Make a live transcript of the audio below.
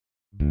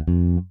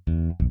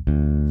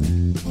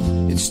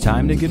It's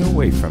time to get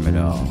away from it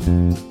all.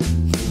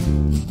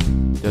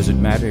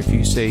 Doesn't matter if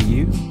you say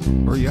you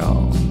or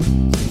y'all.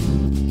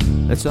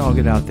 Let's all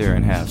get out there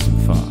and have some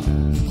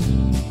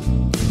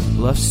fun.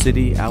 Bluff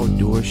City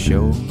Outdoor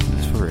Show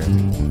is for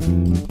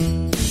everyone.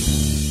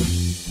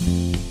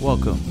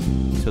 Welcome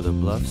to the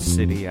Bluff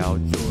City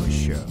Outdoor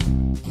Show.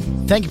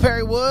 Thank you,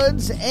 Perry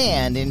Woods,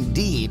 and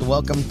indeed,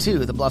 welcome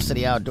to the Bluff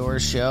City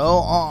Outdoors Show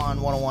on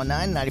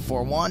 101.9,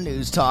 94.1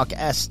 News Talk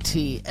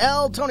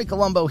STL. Tony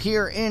Colombo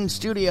here in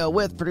studio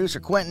with producer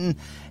Quentin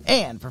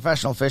and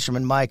professional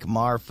fisherman Mike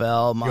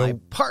Marfell. My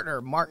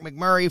partner, Mark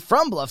McMurray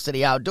from Bluff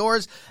City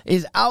Outdoors,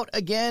 is out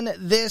again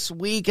this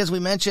week. As we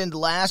mentioned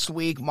last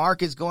week,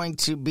 Mark is going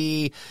to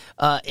be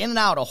in and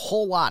out a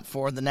whole lot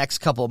for the next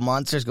couple of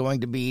months. There's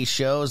going to be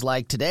shows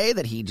like today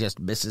that he just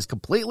misses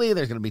completely.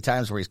 There's going to be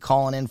times where he's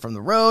calling in from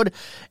the road,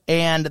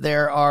 and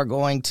there are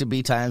going to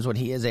be times when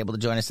he is able to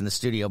join us in the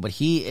studio, but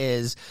he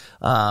is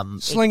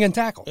sling and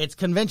tackle. It's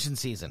convention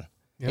season.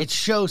 Yep. It's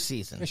show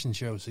season. Fishing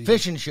show season.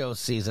 Fishing show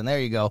season. There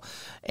you go.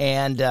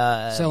 And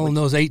selling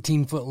those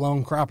 18-foot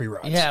long crappie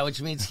rods. Yeah,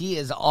 which means he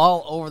is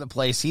all over the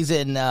place. He's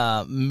in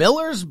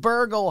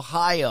Millersburg,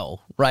 Ohio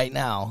right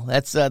now.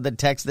 That's the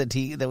text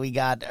that we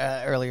got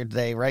earlier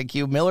today, right,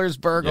 Q?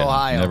 Millersburg,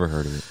 Ohio. Never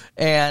heard of it.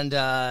 And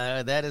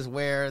that is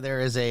where there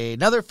is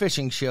another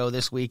fishing show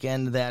this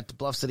weekend that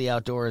Bluff City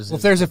Outdoors. Well,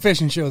 if there's a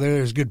fishing show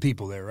there's good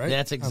people there, right?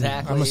 That's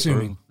exactly. I'm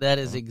assuming. That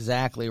is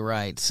exactly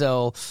right.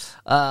 So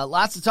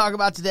lots to talk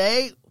about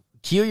today.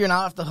 Q, you're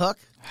not off the hook.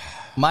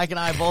 Mike and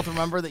I both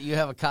remember that you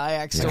have a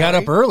kayak story. I got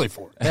up early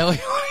for it. That we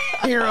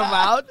hear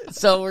about.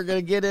 So we're going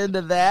to get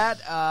into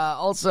that.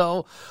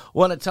 Also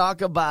want to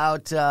talk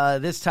about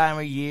this time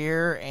of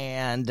year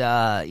and,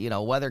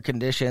 weather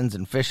conditions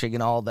and fishing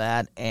and all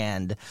that.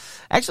 And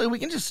actually, we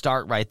can just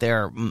start right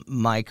there,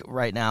 Mike,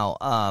 right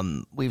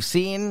now. We've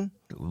seen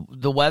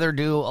the weather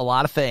do a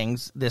lot of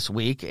things this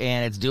week,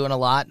 and it's doing a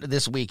lot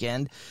this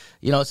weekend.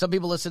 You know, some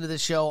people listen to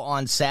this show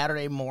on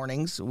Saturday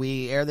mornings.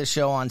 We air this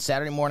show on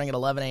Saturday morning at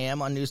 11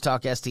 a.m. on News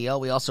Talk STL.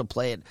 We also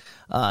play it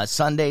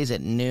Sundays at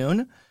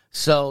noon.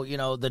 So,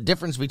 the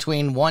difference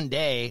between one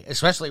day,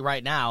 especially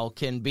right now,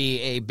 can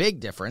be a big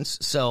difference.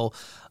 So,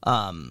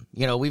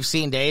 we've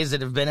seen days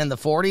that have been in the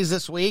 40s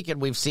this week,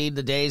 and we've seen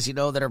the days,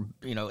 that are,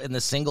 in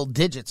the single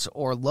digits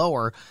or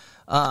lower.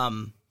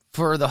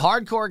 For the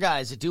hardcore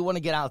guys that do want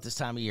to get out this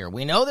time of year,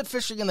 we know that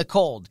fishing in the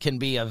cold can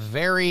be a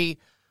very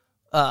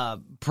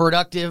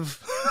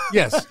productive,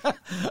 yes,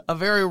 a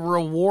very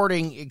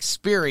rewarding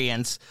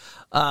experience.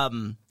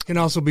 Can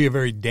also be a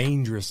very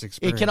dangerous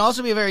experience. It can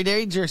also be a very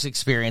dangerous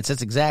experience.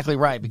 That's exactly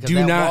right, because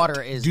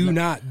water is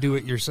not do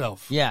it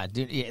yourself. Yeah,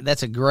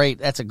 that's a great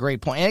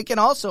point. And it can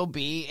also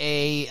be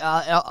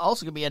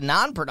a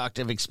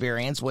non-productive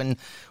experience when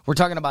we're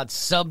talking about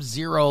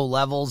sub-zero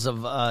levels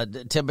of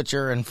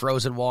temperature and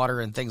frozen water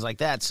and things like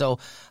that. So,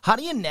 how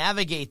do you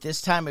navigate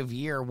this time of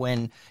year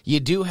when you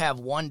do have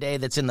one day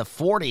that's in the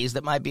 40s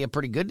that might be a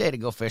pretty good day to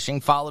go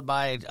fishing, followed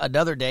by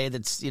another day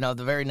that's the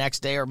very next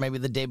day or maybe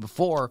the day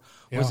before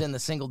was in the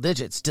single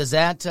digits? Does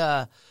that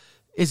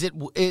is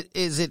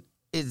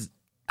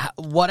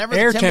whatever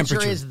air the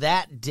temperature is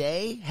that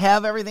day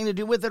have everything to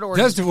do with it, or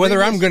does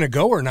whether I'm going to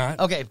go or not?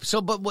 Okay, so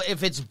but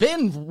if it's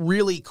been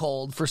really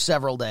cold for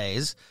several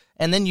days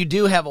and then you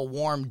do have a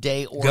warm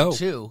day or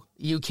two,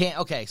 you can't.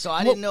 Okay, so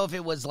I didn't know if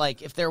it was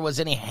like if there was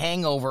any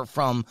hangover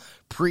from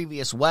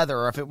previous weather,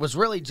 or if it was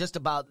really just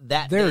about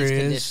that day's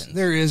conditions.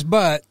 There is,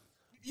 but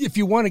if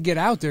you want to get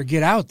out there,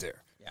 get out there.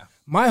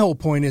 My whole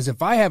point is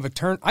if I have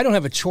I don't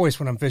have a choice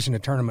when I'm fishing a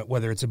tournament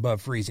whether it's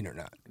above freezing or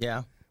not.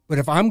 Yeah. But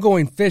if I'm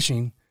going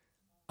fishing,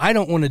 I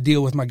don't want to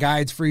deal with my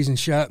guides freezing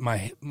shut,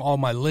 all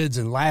my lids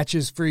and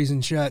latches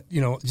freezing shut,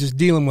 just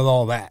dealing with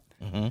all that.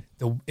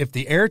 Mm-hmm. If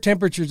the air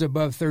temperature is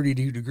above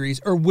 32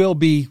 degrees, or will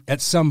be at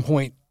some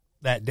point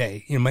that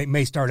day,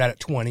 may start out at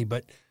 20,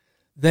 but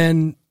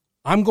then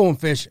I'm going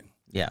fishing.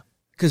 Yeah.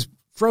 Because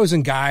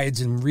frozen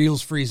guides and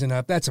reels freezing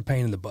up, that's a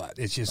pain in the butt.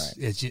 It's just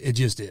it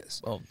just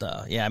is. Well,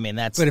 duh. Yeah, I mean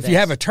that's. But if you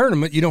have a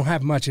tournament, you don't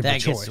have much of a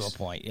choice. That gets to a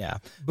point, yeah.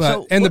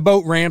 But the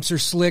boat ramps are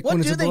slick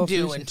when it's above What do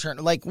they do in turn?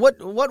 Like what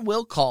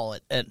will call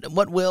it?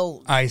 What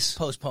will ice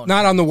postpone?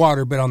 Not on the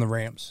water, but on the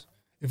ramps.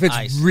 If it's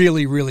ice.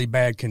 really really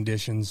bad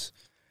conditions.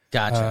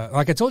 Gotcha.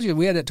 Like I told you,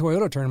 we had that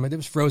Toyota tournament. It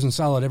was frozen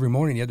solid every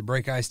morning. You had to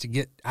break ice to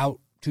get out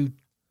through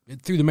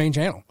the main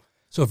channel.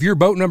 So if you're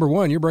boat number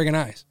one, you're breaking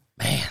ice.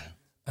 Man.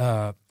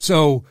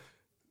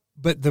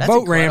 But the That's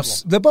boat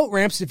incredible.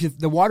 ramps, if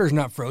the water's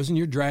not frozen,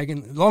 you're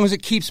dragging. As long as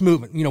it keeps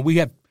moving, we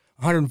have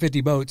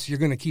 150 boats. You're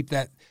going to keep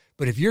that.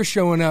 But if you're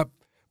showing up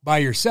by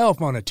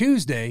yourself on a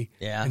Tuesday,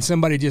 and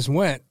somebody just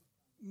went,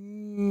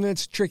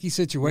 that's a tricky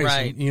situation.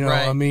 Right,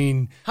 right. I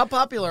mean, how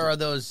popular are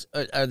those?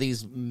 Are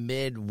these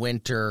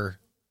midwinter,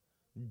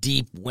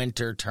 deep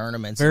winter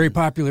tournaments? Very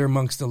popular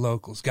amongst the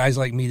locals. Guys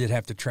like me that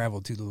have to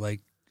travel to the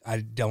lake. I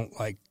don't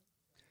like.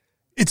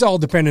 It's all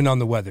dependent on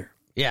the weather.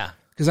 Yeah.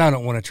 because I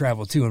don't want to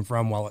travel to and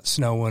from while it's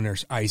snowing or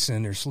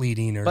icing or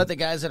sleeting. Or But the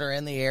guys that are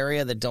in the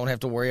area that don't have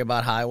to worry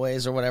about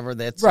highways or whatever,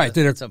 that's Right,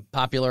 that are- it's a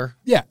popular.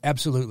 yeah,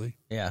 absolutely.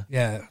 Yeah.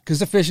 Yeah, because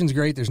the fishing's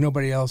great. There's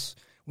nobody else.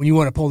 When you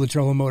want to pull the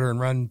trolling motor and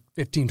run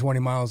 15,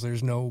 20 miles,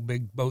 there's no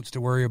big boats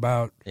to worry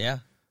about. Yeah.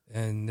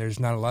 And there's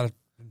not a lot of,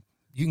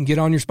 you can get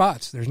on your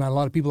spots. There's not a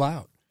lot of people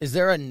out. Is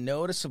there a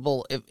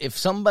noticeable, if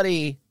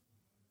somebody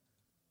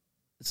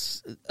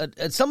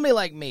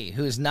like me,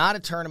 who's not a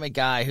tournament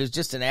guy, who's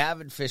just an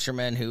avid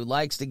fisherman who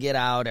likes to get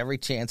out every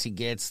chance he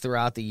gets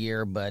throughout the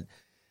year, but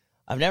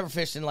I've never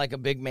fished in like a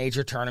big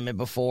major tournament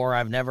before.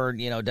 I've never,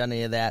 done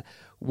any of that.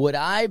 Would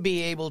I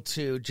be able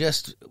to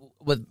just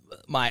with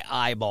my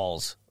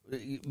eyeballs,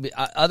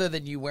 other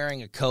than you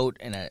wearing a coat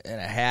and a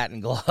hat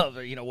and glove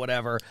or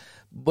whatever,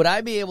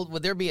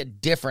 would there be a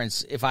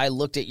difference if I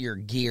looked at your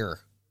gear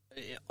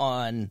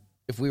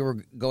if we were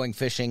going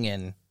fishing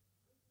in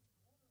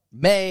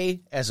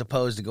May as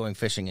opposed to going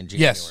fishing in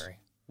January? Yes.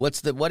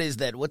 What's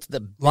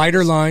the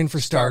Lighter line for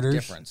stark starters.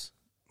 difference?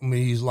 I'm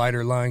going to use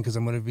lighter line because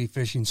I'm going to be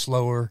fishing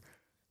slower,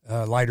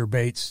 lighter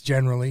baits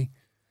generally.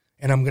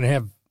 And I'm going to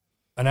have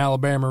an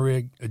Alabama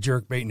rig, a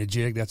jerk bait, and a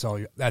jig. That's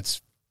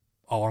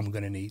all I'm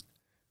going to need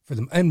for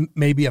them. And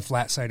maybe a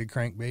flat-sided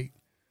crankbait,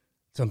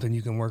 something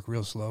you can work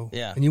real slow.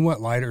 Yeah. And you want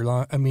lighter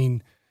line. I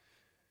mean,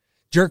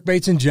 jerk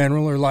baits in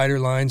general are lighter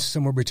lines,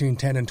 somewhere between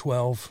 10 and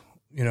 12.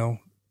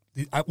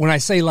 When I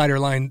say lighter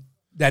line,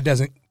 that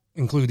doesn't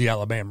include the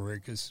Alabama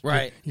rig because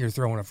Right. you're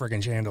throwing a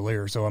freaking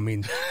chandelier. So, I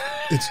mean,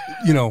 it's,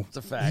 it's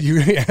a fact.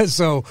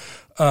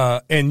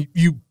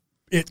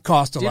 It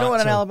costs a lot. Do you know what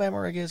an so- Alabama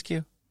rig is,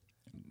 Q?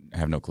 I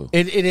have no clue.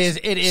 It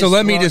is. So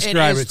let me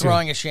describe it to you.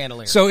 Throwing a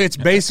chandelier. So it's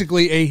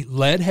basically a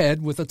lead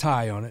head with a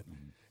tie on it,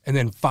 and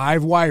then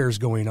 5 wires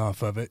going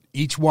off of it.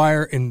 Each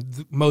wire, in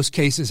most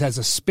cases, has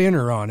a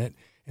spinner on it,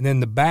 and then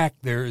the back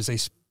there is a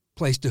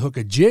place to hook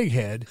a jig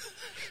head.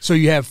 So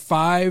you have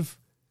 5.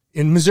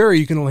 In Missouri,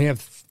 you can only have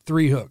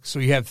 3 hooks. So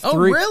you have 3. Oh,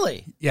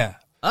 really? Yeah.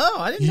 Oh,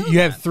 I didn't know You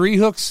that. have 3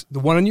 hooks, the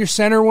one on your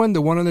center one,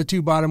 the one on the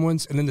 2 bottom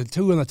ones, and then the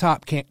 2 on the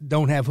top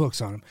don't have hooks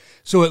on them.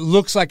 So it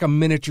looks like a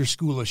miniature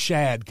school of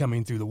shad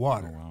coming through the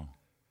water. Oh, wow.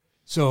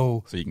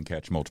 So So you can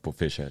catch multiple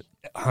fish at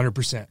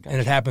 100%, and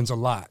it happens a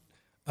lot.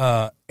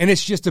 And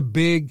it's just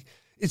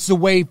it's the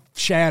way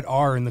shad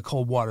are in the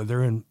cold water.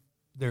 They're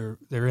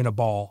in a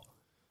ball,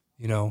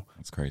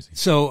 That's crazy.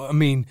 So, I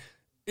mean,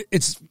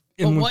 it's...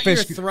 But and when what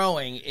fish- you're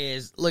throwing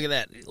is look at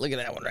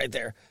that one right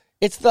there.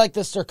 It's like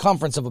the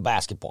circumference of a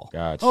basketball.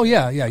 Gotcha. Oh,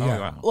 yeah. Oh,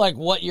 wow. Like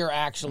what you're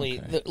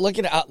actually look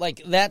at it,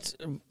 like that's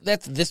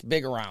this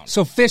big around.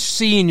 So fish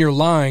seeing your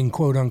line,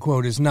 quote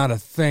unquote, is not a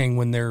thing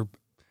when they're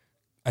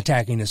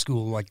attacking a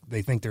school like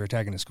they think they're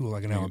attacking a school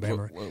like in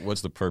Alabama.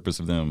 What's the purpose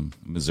of them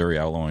Missouri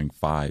outlawing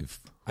 5?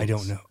 I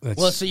don't know.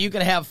 Well, so you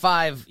can have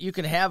 5. You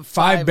can have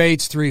 5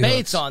 baits, 3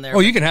 baits hooks. on there.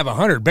 Oh, you can have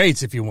 100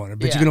 baits if you wanted,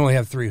 but Yeah. you can only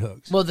have 3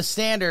 hooks. Well, the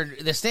standard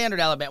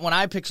Alabama. When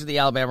I picture the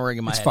Alabama rig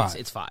in my head, 5.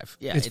 it's 5.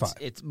 Yeah, It's 5.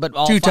 It's but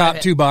all 2 5 top,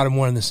 had, 2 bottom,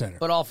 1 in the center.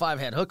 But all 5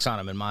 had hooks on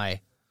them in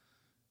my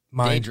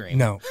Mine, daydream.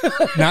 No,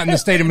 not in the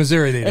state of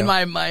Missouri. They in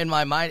don't.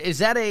 my mind. Is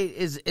that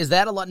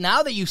a lot?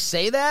 Now that you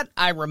say that,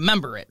 I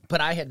remember it,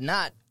 but I had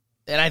not,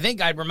 and I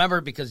think I'd remember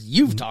it because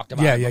you've talked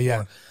about it.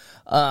 Yeah.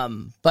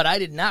 But I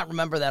did not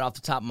remember that off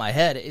the top of my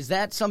head. Is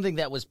that something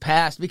that was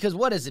passed? Because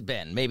what has it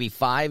been? Maybe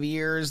 5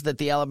 years that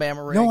the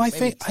Alabama rig? No, I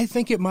maybe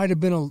think it might have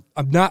been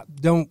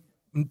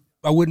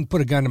I wouldn't put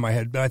a gun to my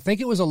head, but I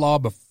think it was a law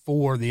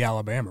before the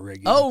Alabama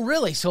rig. Oh,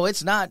 really? So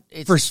it's not.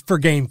 It's For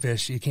game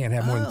fish, you can't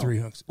have more than 3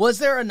 hooks. Was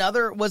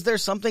there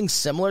something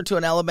similar to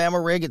an Alabama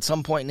rig at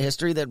some point in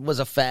history that was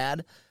a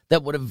fad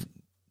that would have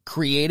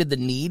created the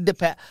need to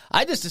pass?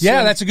 I just assumed,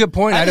 Yeah, that's a good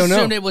point. I don't know.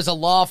 assumed it was a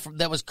law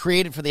that was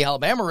created for the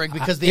Alabama rig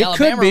because the It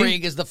could Alabama be.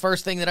 rig is the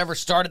first thing that ever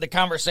started the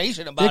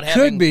conversation about It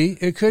having could be.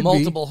 It could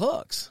multiple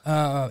hooks. be.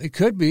 It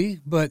could be,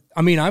 but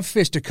I mean, I've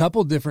fished a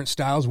couple different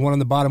styles, one on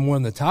the bottom, one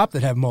on the top,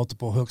 that have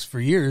multiple hooks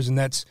for years, and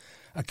that's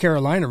a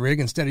Carolina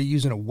rig. Instead of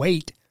using a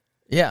weight,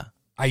 Yeah.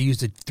 I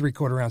used a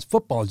 3/4 ounce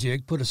football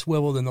jig, put a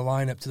swivel in the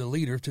line up to the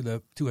leader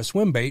to a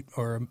swim bait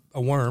or a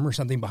worm or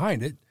something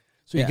behind it,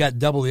 so you Yeah. got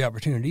double the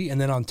opportunity. And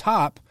then on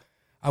top,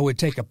 I would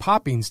take a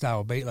popping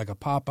style bait like a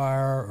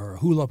Popeye or a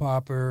hula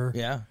popper.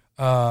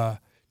 Yeah.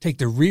 Take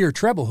the rear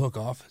treble hook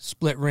off,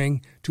 split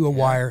ring to a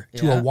wire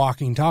to Yeah. a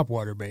walking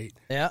topwater bait.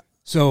 Yeah.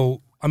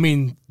 So, I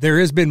mean, there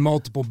has been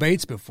multiple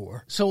baits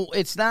before. So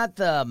it's not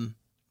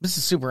this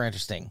is super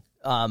interesting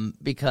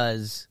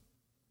because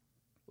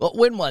well,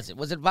 when was it?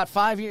 Was it about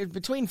 5 years?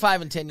 Between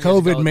 5 and 10 years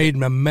ago? COVID made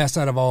a mess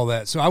out of all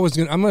that. So I'm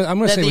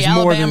gonna say it was the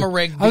more than. Alabama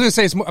rig I was gonna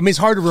say it's more, I mean, it's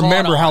hard to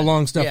remember how on.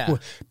 long stuff. Yeah.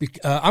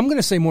 I'm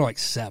gonna say more like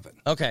 7.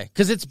 Okay,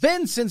 because it's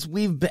been since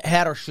we've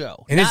had our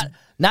show. And it's-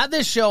 Not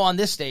this show on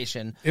this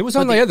station. It was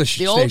but on the other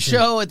The old station.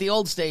 show at the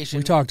old station.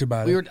 We talked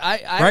about it. I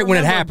Right when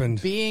it remember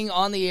happened. being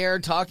on the air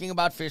talking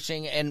about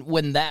fishing, and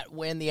when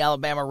the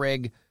Alabama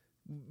rig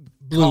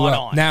Blew caught up.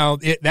 on. Now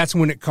that's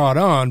when it caught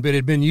on, but it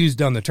had been used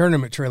on the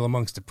tournament trail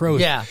amongst the pros.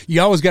 Yeah. You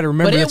always got to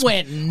remember But it that's-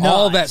 went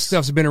all nuts. that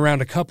stuff's been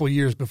around a couple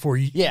years before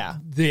Yeah.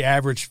 the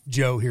average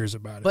Joe hears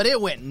about it. But it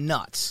went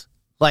nuts.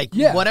 Like,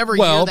 whatever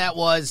year that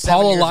was,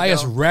 Paul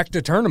Elias wrecked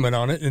a tournament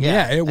on it, and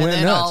it went and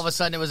then nuts. all of a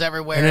sudden it was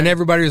everywhere. And then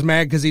everybody was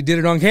mad because he did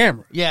it on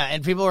camera. Yeah,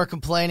 and people were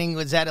complaining,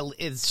 should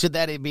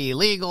that be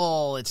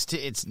illegal?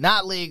 It's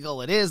not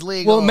legal. It is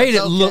legal. Well, it made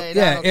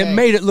it it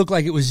made it look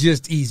like it was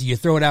just easy. You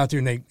throw it out there,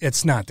 and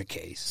it's not the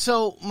case.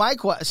 So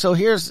so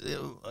here's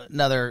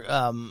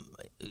another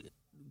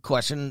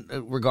question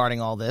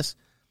regarding all this.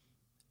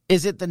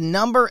 Is it the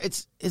number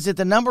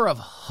of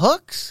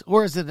hooks,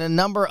 or is it the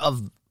number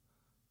of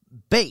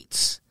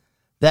baits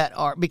that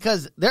are,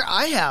 because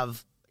I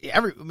have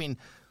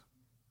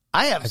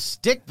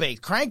stick baits,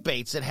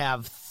 crankbaits that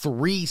have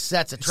 3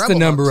 sets of treble hooks. It's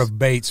the number of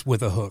baits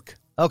with a hook.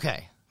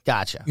 Okay,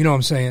 gotcha. You know what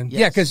I'm saying? Yes.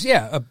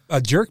 Yeah, because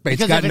a jerk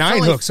bait's got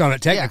 9 hooks on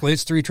it. Technically,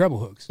 it's 3 treble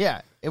hooks. Yeah,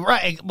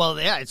 right. Well,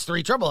 yeah, it's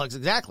 3 treble hooks,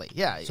 exactly.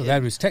 Yeah. So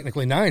that was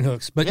technically 9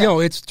 hooks, but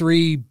it's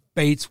 3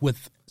 baits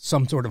with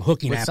some sort of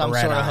hooking apparatus. With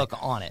some sort of hook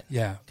on it.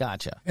 Yeah.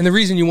 Gotcha. And the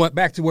reason you want,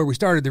 back to where we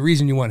started, the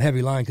reason you want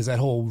heavy line, because that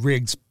whole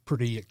rig's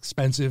pretty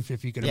expensive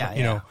if you can,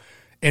 know.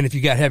 And if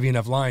you got heavy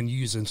enough line, you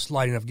use a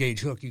slight enough gauge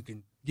hook, you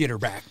can get her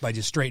back by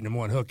just straightening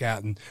one hook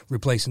out and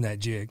replacing that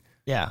jig.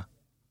 Yeah.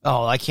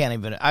 Oh, I can't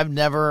even.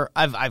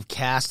 I've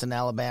cast an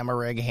Alabama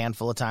rig a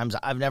handful of times.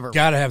 I've never.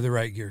 Got to have the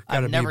right gear.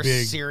 I've never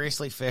big.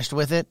 seriously fished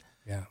with it.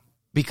 Yeah.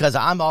 Because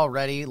I'm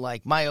already,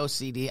 like, my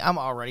OCD, I'm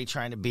already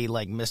trying to be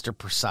like Mr.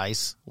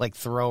 Precise, like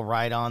throw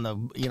right on the,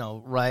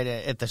 right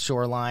at the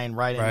shoreline,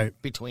 in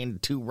between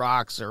 2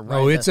 rocks,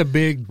 or it's a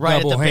big right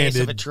at the double-handed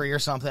base of a tree or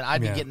something.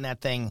 I'd be getting that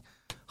thing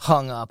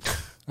hung up.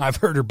 I've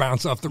heard her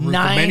bounce off the roof of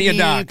many a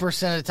dock.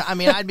 90% of the time. I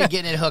mean, I'd be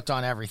getting it hooked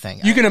on everything.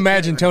 You can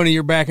imagine, Tony,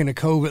 you're back in the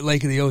cove at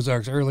Lake of the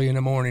Ozarks early in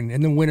the morning,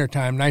 in the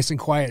wintertime, nice and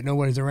quiet,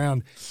 nobody's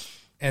around,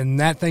 and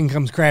that thing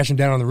comes crashing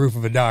down on the roof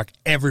of a dock.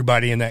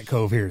 Everybody in that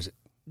cove hears it.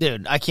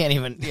 Dude, I can't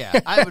even. Yeah,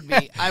 I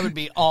would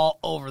be all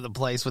over the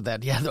place with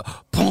that. Yeah,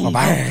 boom,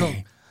 bang.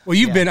 Boom. Well,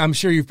 you've been. I'm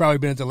sure you've probably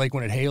been at the lake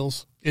when it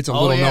hails. It's a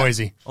little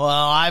noisy. Well,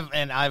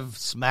 I've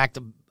smacked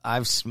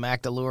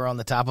a lure on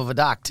the top of a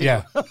dock too.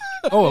 Yeah.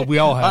 Oh, we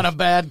all have on a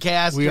bad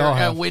cast or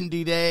a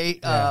windy day.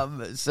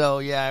 Yeah. So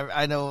yeah,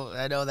 I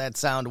know that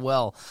sound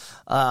well.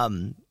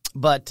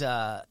 But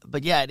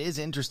yeah, it is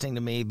interesting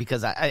to me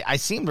because I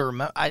seem to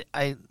remember.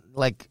 I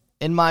like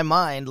in my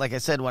mind, like I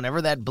said,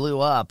 whenever that blew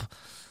up.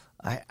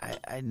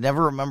 I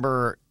never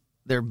remember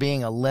there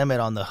being a limit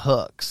on the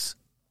hooks.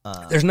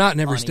 There's not in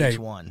every state. Each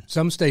one.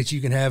 Some states you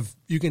can.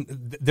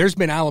 There's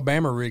been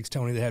Alabama rigs,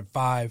 Tony, that had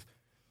 5,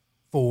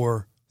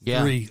 4,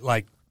 3,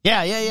 like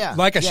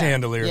like a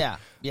chandelier.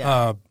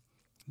 Yeah.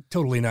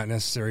 Totally not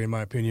necessary in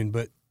my opinion,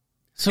 but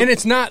and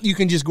it's not. You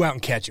can just go out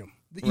and catch them.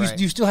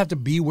 You still have to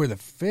be where the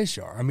fish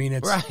are. I mean,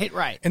 it's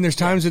right. And there's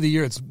times of the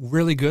year it's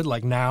really good,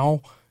 like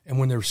now, and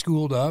when they're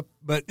schooled up.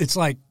 But it's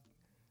like.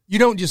 You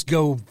don't just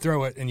go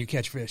throw it and you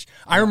catch fish.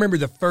 I remember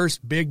the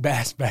first big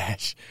bass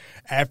bash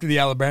after the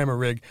Alabama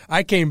rig.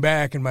 I came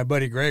back and my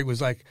buddy Greg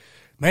was like,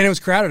 man, it was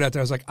crowded out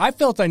there. I was like, I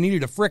felt I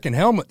needed a frickin'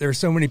 helmet. There were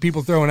so many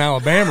people throwing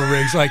Alabama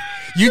rigs. Like,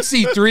 you'd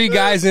see 3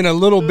 guys in a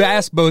little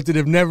bass boat that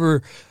have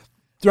never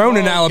thrown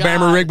an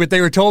Alabama rig, but they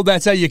were told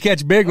that's how you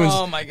catch big ones.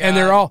 Oh, my God. And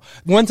they're all,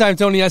 one time,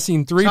 Tony, I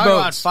seen 3 Talk boats.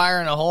 About fire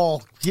in a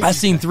hole. I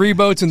seen 3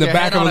 boats in the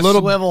back of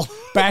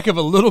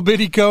a little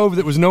bitty cove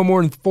that was no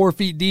more than 4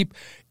 feet deep.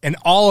 And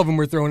all of them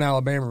were throwing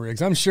Alabama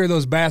rigs. I'm sure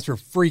those bass were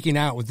freaking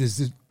out with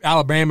this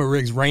Alabama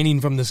rigs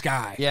raining from the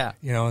sky. Yeah,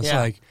 it's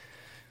like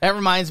that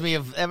reminds me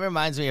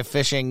of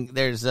fishing.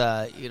 There's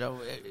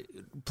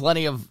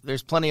plenty of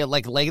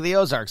like Lake of the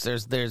Ozarks.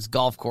 There's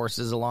golf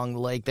courses along the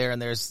lake there,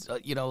 and there's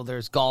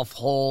golf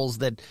holes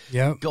that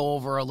go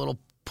over a little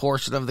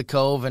portion of the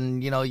cove,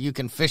 and you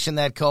can fish in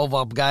that cove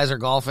while guys are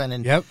golfing,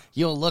 and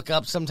you'll look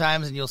up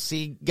sometimes and you'll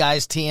see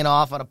guys teeing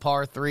off on a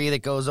par 3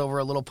 that goes over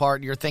a little part,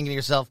 and you're thinking to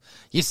yourself,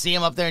 you see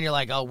them up there and you're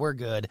like, oh, we're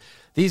good.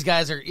 These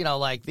guys are,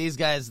 these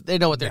guys, they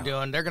know what they're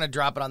doing. They're going to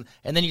drop it on,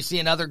 and then you see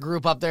another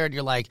group up there and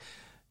you're like,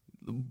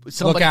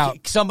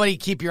 somebody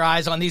keep your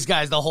eyes on these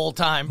guys the whole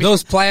time.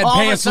 Those plaid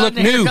pants look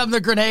new. Here come the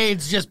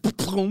grenades, just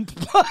boom.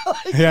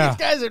 These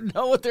guys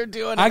know what they're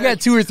doing. I got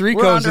 2 or 3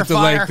 coves at the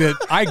lake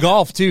that I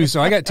golf too,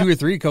 so I got 2 or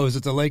 3 coves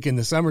at the lake in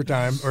the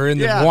summertime or in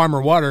the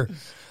warmer water.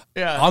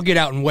 Yeah, I'll get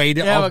out and wade.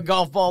 You have a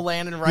golf ball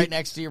landing right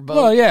next to your boat.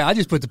 Well, yeah, I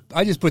just put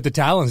the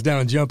talons down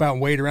and jump out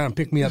and wade around and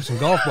pick me up some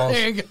golf balls.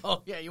 There you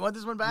go. Yeah, you want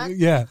this one back?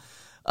 Yeah.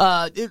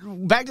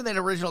 Back to that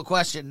original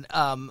question.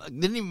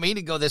 Didn't even mean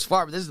to go this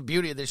far, but this is the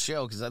beauty of this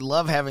show because I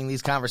love having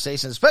these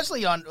conversations,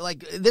 especially on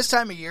like this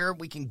time of year.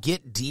 We can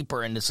get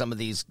deeper into some of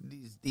these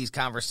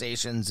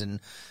conversations and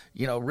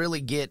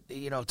really get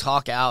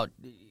talk out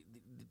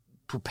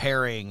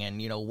preparing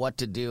and what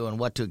to do and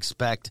what to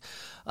expect.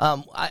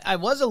 I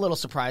was a little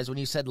surprised when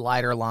you said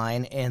lighter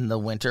line in the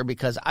winter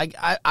because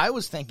I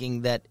was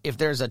thinking that if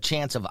there's a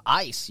chance of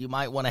ice, you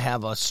might want to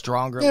have a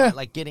stronger line,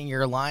 like getting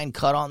your line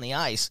cut on the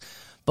ice,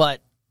 but.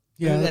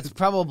 Yeah, that's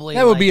probably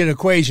that would be an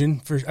equation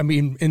for. I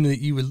mean,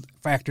 you would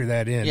factor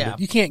that in. Yeah, but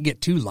you can't get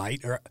too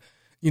light, or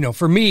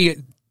for me,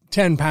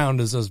 10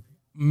 pound is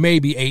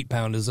maybe 8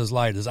 pound is as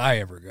light as I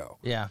ever go.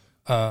 Yeah,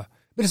 but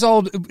it's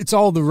all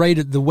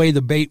the way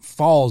the bait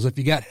falls. If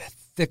you got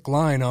thick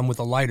line on with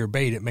a lighter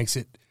bait, it makes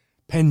it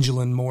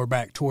pendulum more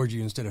back towards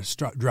you instead of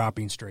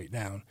dropping straight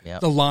down.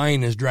 Yep. The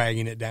line is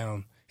dragging it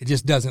down. It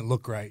just doesn't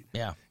look right.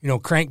 Yeah.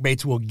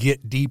 Crankbaits will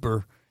get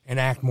deeper and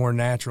act more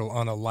natural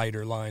on a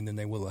lighter line than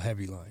they will a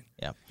heavy line.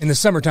 Yeah. In the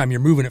summertime, you're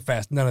moving it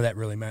fast. None of that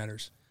really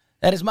matters.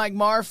 That is Mike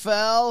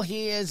Marfell.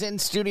 He is in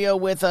studio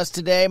with us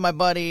today. My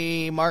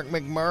buddy Mark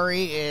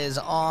McMurray is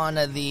on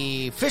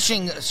the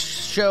fishing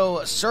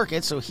show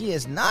circuit, so he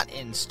is not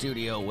in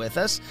studio with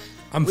us.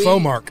 I'm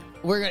faux Mark.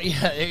 We're gonna,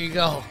 yeah, there you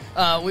go.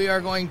 We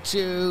are going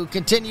to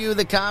continue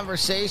the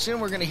conversation.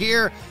 We're going to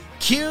hear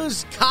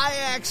Q's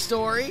kayak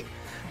story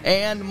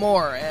and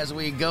more as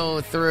we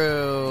go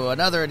through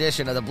another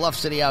edition of the Bluff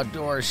City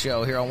Outdoors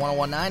Show here on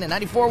 101.9 and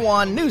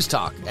 94.1 News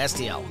Talk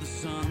STL.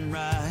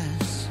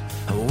 Sunrise,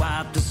 I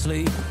wipe the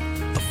sleep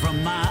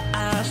from my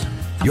eyes.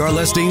 You're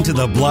listening to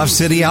the Bluff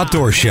City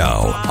Outdoor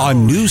Show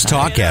on News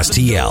Talk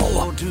STL.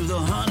 Go to the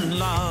hunting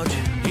lodge.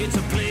 It's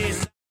a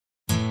place.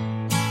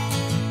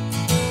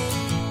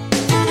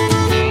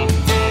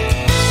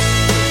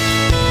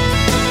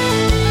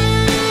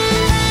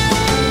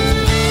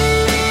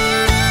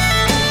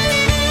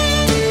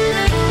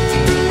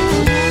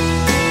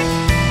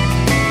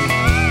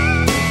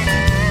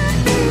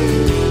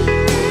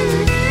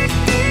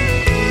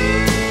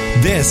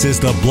 This is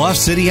the Bluff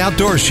City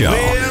Outdoor Show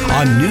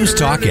on News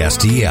Talk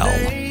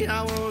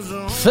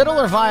STL. Fiddle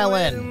or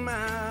violin?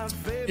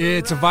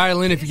 It's a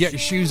violin if you get your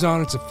shoes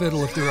on. It's a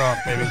fiddle if they're off,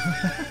 baby.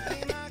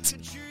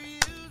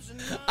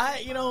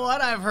 You know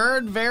what? I've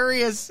heard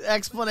various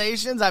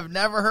explanations. I've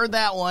never heard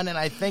that one, and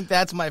I think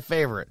that's my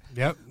favorite.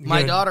 Yep.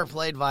 My daughter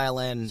played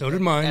violin. So did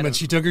mine, at but a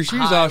she took her shoes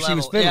high off. She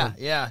was level.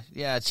 fiddling.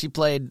 Yeah. She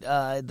played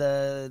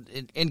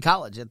in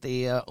college at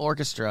the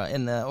orchestra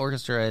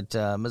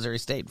at Missouri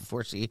State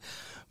before she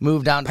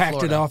moved down to Packed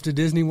Florida. it off to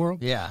Disney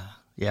World. Yeah.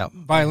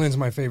 Violin's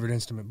my favorite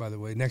instrument, by the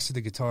way. Next to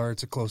the guitar,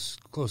 it's a close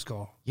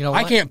call. You know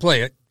I what? can't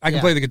play it. I can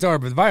Yeah. play the guitar,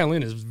 but the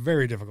violin is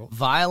very difficult.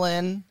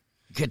 Violin,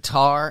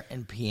 guitar,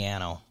 and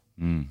piano.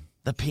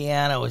 The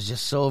piano is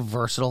just so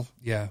versatile.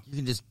 Yeah. You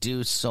can just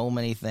do so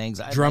many things.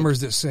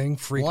 Drummers that sing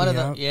freak One me of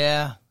the out.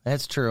 yeah,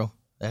 that's true.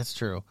 That's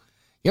true.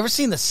 You ever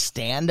seen the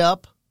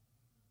stand-up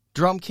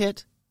drum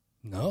kit?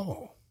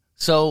 No.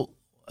 So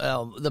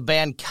the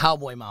band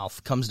Cowboy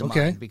Mouth comes to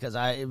Okay. mind because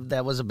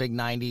that was a big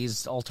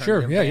 '90s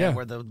alternative Sure, yeah, band yeah.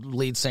 where the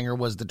lead singer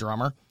was the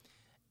drummer,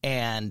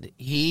 and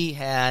he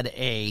had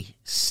a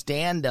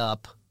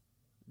stand-up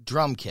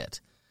drum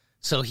kit.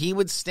 So he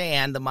would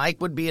stand. The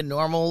mic would be a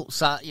normal,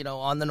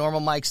 on the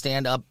normal mic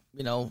stand up,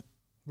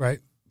 Right.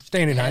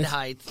 Standing head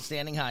height.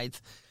 standing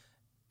height,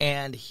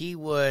 and he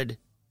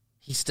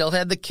still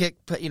had the kick,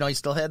 he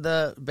still had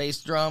the bass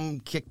drum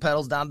kick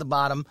pedals down at the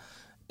bottom,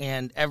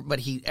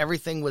 but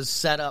everything was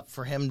set up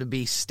for him to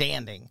be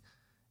standing,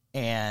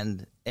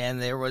 and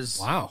there was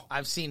Wow.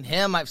 I've seen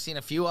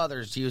a few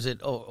others use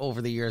it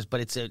over the years, but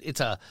it's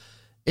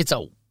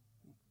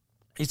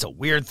a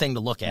weird thing to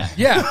look at.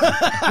 Yeah.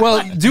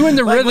 Well, doing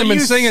the Like, rhythm when and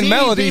you singing see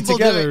melody people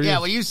do together.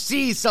 it- when you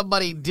see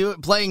somebody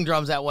playing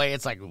drums that way,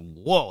 it's like,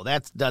 whoa,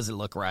 that doesn't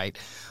look right.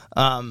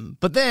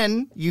 But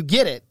then you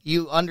get it.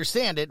 You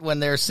understand it when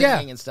they're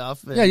singing and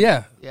stuff. And,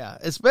 Yeah. Yeah,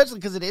 especially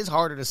because it is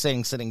harder to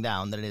sing sitting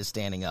down than it is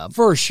standing up.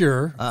 For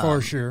sure.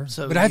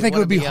 so But I you think it wanna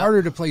would be be up.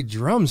 harder to play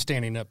drums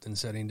standing up than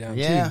sitting down,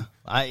 Yeah. too.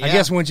 I I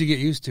guess once you get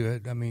used to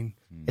it, I mean,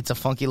 it's a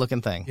funky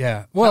looking thing.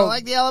 yeah. Well, Well,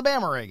 like the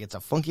Alabama rig, it's a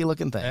funky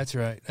looking thing. that's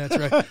right. That's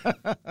right.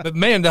 But,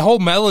 man, the whole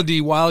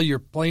melody while you're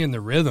playing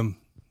the rhythm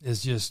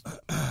is just,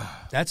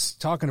 that's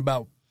talking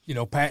about,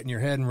 patting your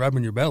head and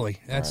rubbing your belly.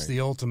 That's the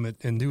ultimate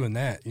in doing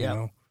that, you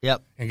know.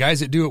 Yep. And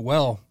guys that do it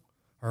well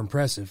are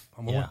impressive.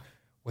 Yeah.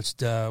 What's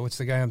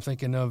the guy I'm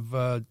thinking of?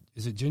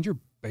 Is it Ginger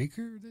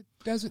Baker that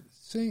does it?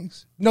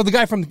 Sings? No, the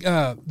guy from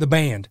the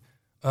band.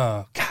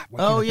 God, what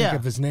can't I think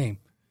of his name?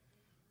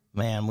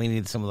 Man, we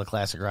need some of the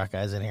classic rock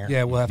guys in here.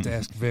 Yeah, we'll have to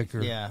ask Vic.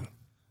 Or, Yeah.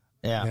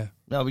 Yeah.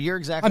 No, but you're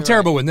exactly I'm right.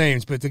 terrible with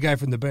names, but the guy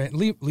from the band,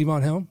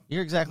 Levon Helm.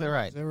 You're exactly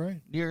right. Is that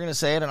right? You're going to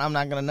say it, and I'm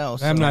not going to know.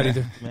 I'm not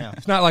either. Yeah.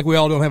 It's not like we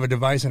all don't have a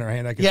device in our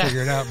hand. I can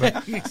figure it out,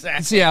 but Exactly.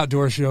 it's the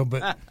outdoor show.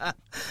 But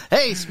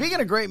Hey,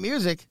 speaking of great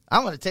music,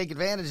 I'm going to take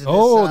advantage of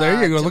this.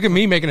 there you go. Look at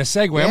me making a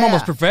segue. I'm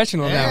almost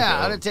professional now. Yeah,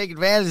 I'm going to take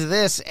advantage of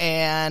this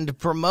and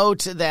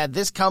promote that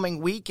this coming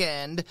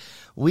weekend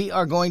we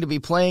are going to be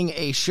playing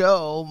a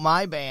show,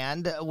 my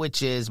band,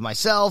 which is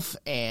myself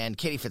and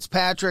Katie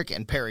Fitzpatrick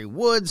and Perry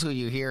Woods, who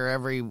you hear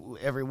every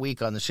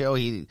week on the show.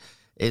 He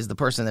is the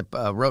person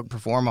that wrote and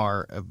performed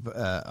our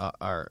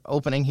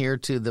opening here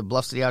to the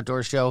Bluff City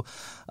Outdoor Show.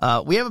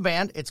 We have a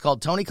band. It's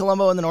called Tony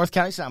Colombo and the North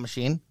County Sound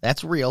Machine.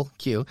 That's real,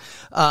 Q.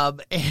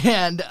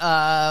 And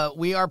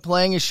we are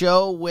playing a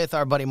show with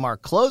our buddy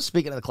Mark Close,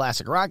 speaking of the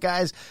classic rock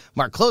guys.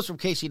 Mark Close from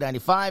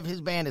KC95.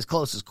 His band is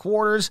Close's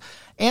Quarters.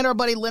 And our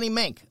buddy Lenny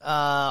Mink.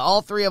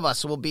 All three of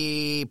us will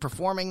be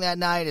performing that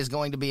night. It's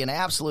going to be an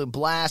absolute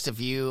blast. If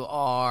you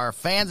are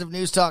fans of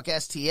News Talk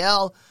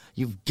STL,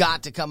 you've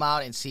got to come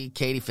out and see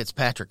Katie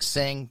Fitzpatrick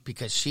sing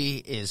because she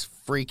is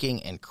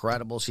freaking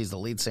incredible. She's the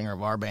lead singer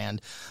of our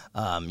band.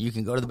 You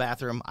can go to the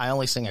bathroom. I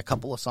only sing a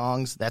couple of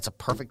songs. That's a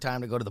perfect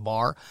time to go to the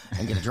bar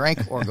and get a drink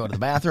or go to the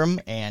bathroom.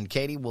 And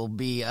Katie will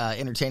be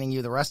entertaining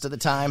you the rest of the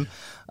time.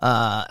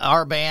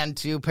 Our band,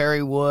 too,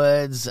 Perry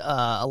Woods,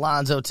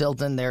 Alonzo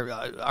Tilton,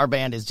 our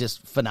band is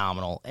just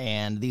phenomenal.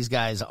 And these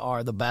guys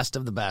are the best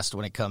of the best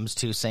when it comes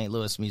to St.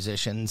 Louis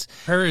musicians.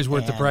 Perry's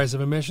worth the price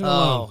of admission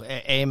alone.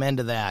 Amen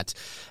to that.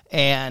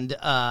 And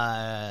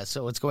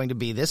so it's going to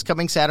be this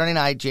coming Saturday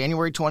night,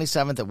 January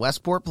 27th at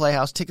Westport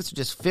Playhouse. Tickets are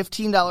just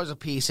 $15 a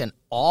piece, and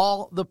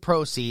all the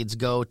proceeds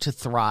go to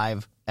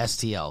Thrive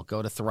STL,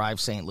 go to Thrive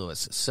St.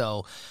 Louis.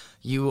 So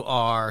you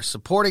are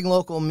supporting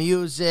local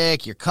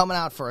music. You're coming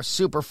out for a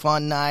super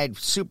fun night,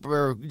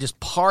 super just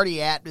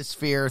party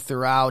atmosphere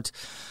throughout.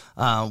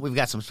 We've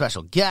got some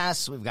special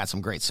guests. We've got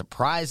some great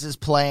surprises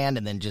planned,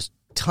 and then just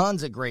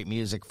tons of great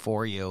music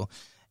for you.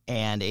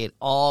 And it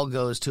all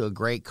goes to a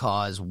great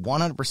cause.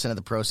 100% of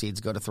the proceeds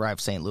go to Thrive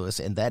St. Louis,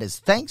 and that is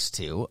thanks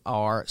to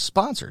our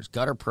sponsors,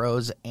 Gutter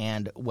Pros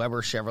and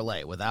Weber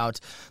Chevrolet. Without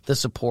the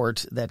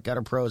support that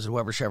Gutter Pros and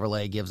Weber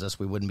Chevrolet gives us,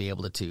 we wouldn't be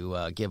able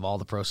to give all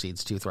the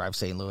proceeds to Thrive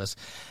St. Louis.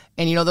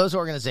 And, you know, those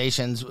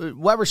organizations,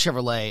 Weber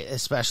Chevrolet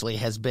especially,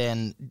 has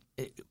been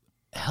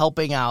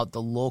helping out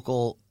the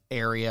local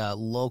area,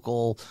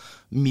 local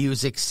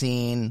music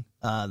scene,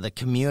 the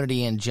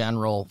community in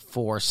general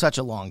for such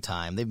a long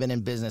time. They've been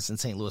in business in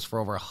St. Louis for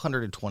over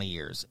 120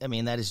 years. I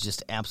mean, that is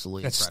just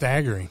absolutely That's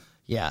incredible. staggering.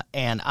 Yeah,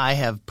 and I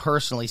have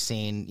personally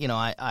seen, you know,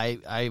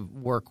 I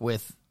work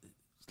with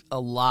a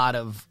lot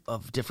of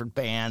different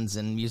bands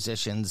and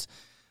musicians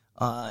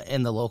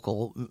in the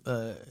local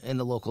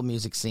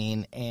music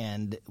scene,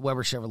 and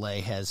Weber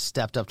Chevrolet has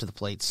stepped up to the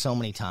plate so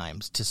many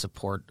times to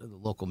support the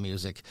local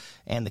music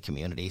and the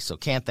community. So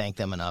can't thank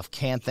them enough.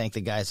 Can't thank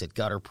the guys at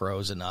Gutter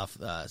Pros enough.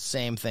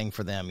 Same thing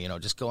for them, you know,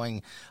 just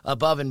going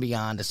above and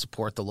beyond to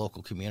support the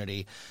local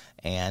community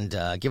and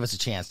give us a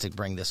chance to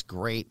bring this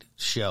great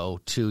show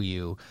to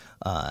you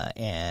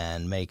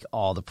and make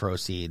all the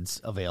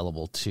proceeds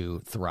available to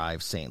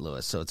Thrive St.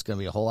 Louis. So it's going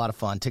to be a whole lot of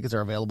fun. Tickets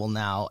are available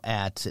now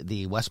at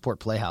the Westport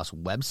Playhouse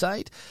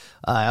website.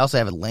 I also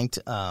have it linked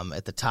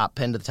at the top,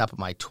 pinned to the top of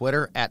my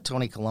Twitter, at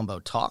Tony Colombo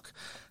Talk.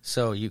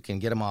 So you can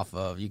get them off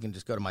of, you can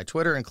just go to my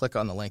Twitter and click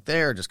on the link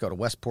there. Just go to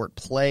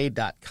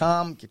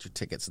westportplay.com, get your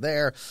tickets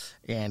there,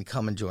 and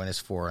come and join us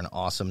for an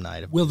awesome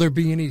night. Will there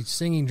be any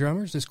singing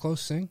drummers this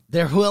close to sing?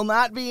 There will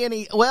not be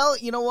any. Well,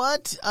 you know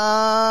what?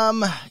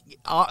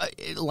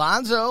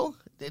 Alonzo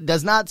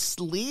does not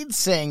lead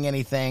sing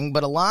anything,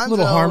 but Alonzo. A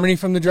little harmony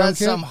from the drum does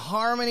kit? some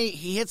harmony.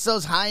 He hits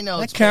those high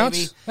notes, That counts.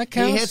 baby. That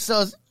counts. He hits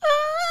those,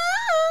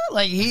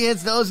 like he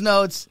hits those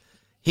notes.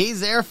 He's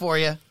there for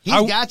you.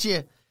 He's got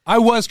you. I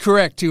was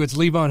correct, too. It's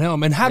Levon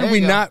Helm. And how There did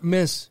we you go. not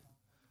miss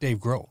Dave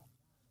Grohl?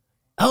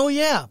 Oh,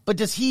 yeah. But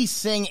does he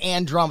sing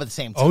and drum at the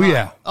same time? Oh,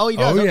 yeah. Oh, he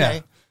does? Oh, yeah.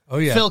 Okay. Oh,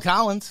 yeah. Phil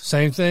Collins.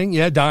 Same thing.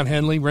 Yeah, Don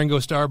Henley, Ringo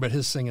Starr, but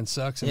his singing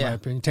sucks, in Yeah. my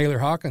opinion. Taylor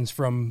Hawkins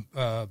from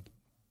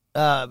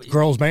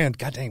Grohl's band.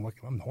 God dang,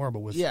 I'm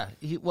horrible with Yeah.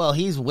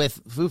 He's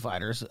with Foo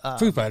Fighters.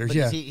 Foo Fighters, but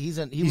yeah.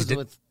 He was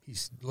with...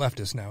 He's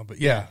left us now, but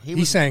yeah, he he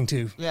was- sang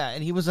too. Yeah,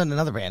 and he was in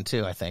another band,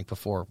 too, I think,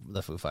 before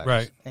the Foo Fighters.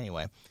 Right.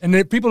 Anyway. And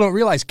then people don't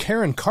realize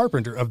Karen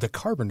Carpenter of the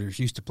Carpenters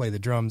used to play the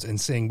drums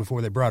and sing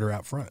before they brought her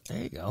out front.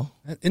 There you go.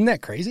 Isn't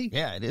that crazy?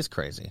 Yeah, it is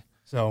crazy.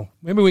 So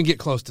maybe we can get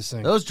close to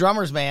sing. Those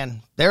drummers,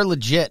 man, they're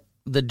legit.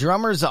 The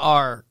drummers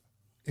are...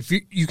 If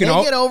you They can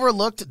all, get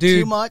overlooked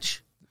Dude. too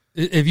much.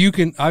 if you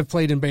can, I've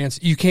played in bands.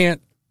 You can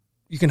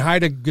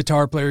hide a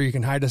guitar player, you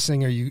can hide a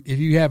singer. If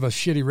you have a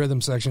shitty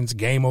rhythm section, it's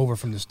game over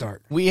from the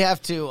start. We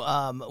have to.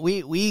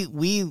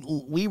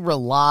 We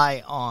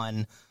rely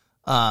on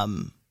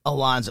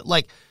Alonzo.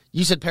 Like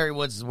you said, Perry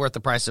Woods is worth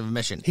the price of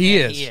admission.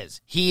 He And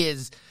is. He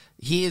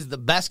is the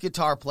best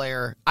guitar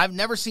player. I've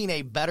never seen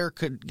a better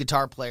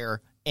guitar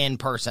player in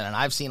person, and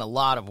I've seen a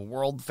lot of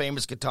world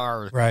famous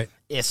guitarists. Right.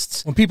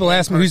 When people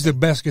ask me who's the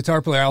best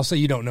guitar player, I'll say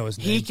you don't know his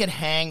name. He can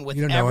hang with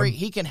You don't know him.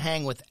 He can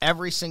hang with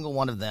every single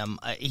one of them.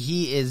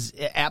 He is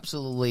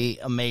absolutely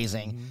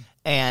amazing. Mm-hmm.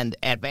 And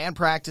at band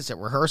practice, at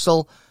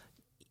rehearsal,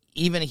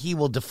 even he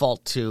will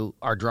default to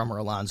our drummer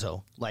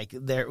Alonzo. Like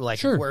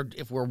Sure.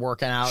 if we're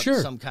working out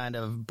Sure. some kind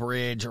of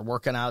bridge or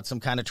working out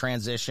some kind of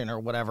transition or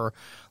whatever,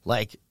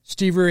 like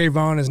Stevie Ray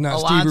Vaughan is not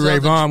Alonzo, Stevie Ray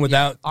Vaughan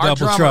without our Double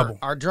drummer, Trouble.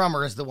 Our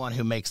drummer is the one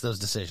who makes those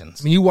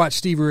decisions. I mean, you watch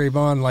Stevie Ray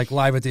Vaughan like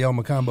live at the El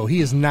Macombo.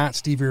 He is not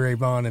Stevie Ray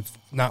Vaughan if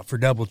not for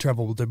Double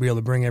Trouble to be able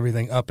to bring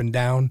everything up and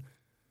down.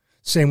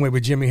 Same way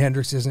with Jimi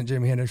Hendrix isn't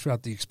Jimi Hendrix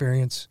without the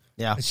experience.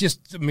 Yeah. It's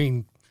just, I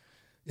mean,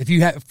 if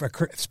you have,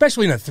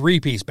 especially in a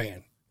 3-piece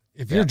band,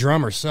 if your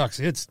drummer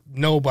sucks, it's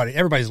nobody.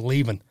 Everybody's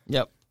leaving.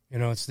 Yep. You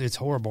know, it's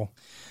horrible.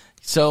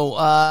 So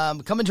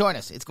come and join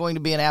us. It's going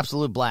to be an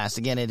absolute blast.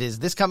 Again, it is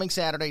this coming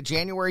Saturday,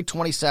 January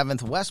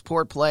 27th,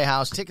 Westport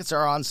Playhouse. Tickets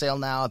are on sale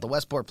now at the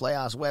Westport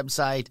Playhouse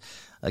website.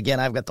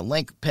 Again, I've got the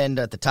link pinned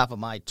at the top of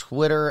my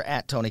Twitter,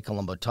 at Tony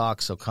Colombo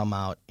Talk, so come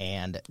out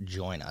and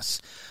join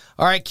us.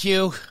 All right,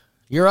 Q,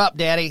 you're up,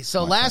 Daddy.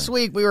 So last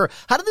week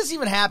how did this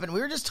even happen?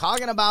 We were just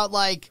talking about,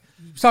 like,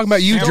 talking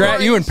about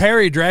you and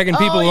Perry dragging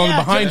people along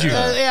behind you.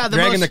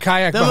 Dragging the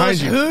kayak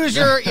behind you.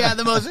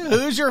 The most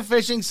Hoosier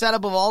fishing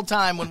setup of all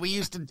time when we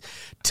used to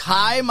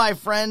tie my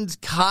friend's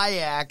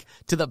kayak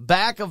to the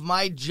back of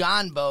my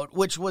John boat,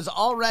 which was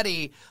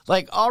already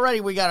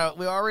we got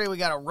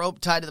a rope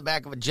tied to the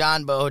back of a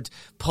John boat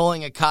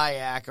pulling a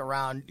kayak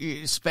around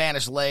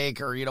Spanish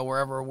Lake or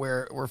wherever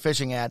we're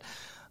fishing at.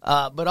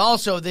 But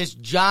also this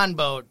John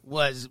boat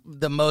was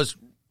the most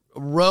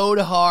rode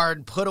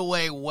hard, put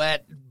away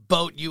wet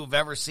boat you've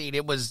ever seen.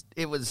 It was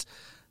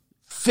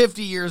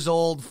 50 years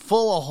old,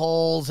 full of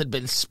holes, had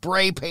been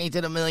spray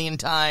painted a million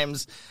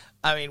times.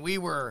 I mean, we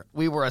were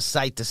a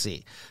sight to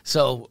see.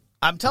 So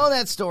I'm telling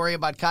that story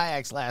about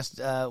kayaks last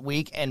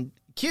week, and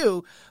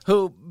Q,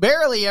 who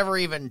barely ever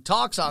even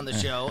talks on the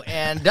show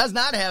and does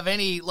not have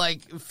any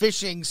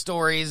fishing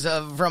stories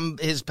from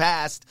his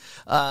past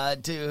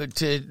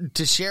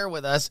to share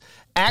with us,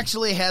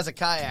 actually has a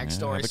kayak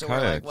story. So we're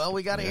like, well,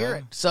 we got to hear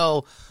it.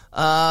 So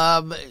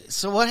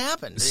what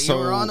happened? You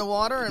were on the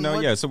water?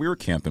 And so we were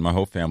camping, my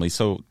whole family.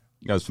 So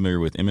you guys familiar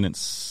with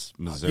Eminence,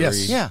 Missouri?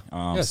 Yes. Yeah.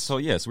 Yes. So,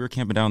 yes, we were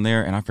camping down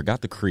there, and I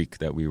forgot the creek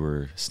that we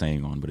were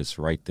staying on, but it's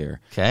right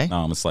there. Okay.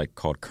 It's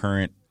called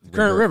Current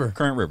River.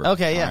 Current River.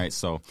 Okay, yeah. All right,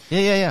 so.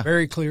 Yeah.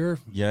 Very clear.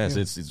 Yes,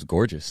 it's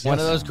gorgeous. One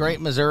of those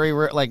great Missouri,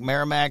 like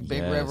Merrimack,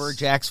 Big Yes. River,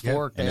 Jack's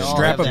Fork. And They all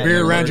Strap have a that.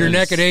 beer around your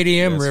neck at 8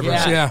 a.m. Yes. rivers.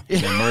 Yeah. Yeah.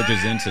 It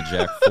merges into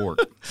Jack Fork.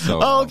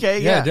 So, Oh,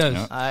 okay, Yeah, yeah. it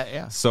does.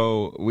 Yeah.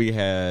 So we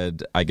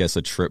had, I guess,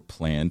 a trip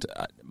planned.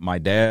 My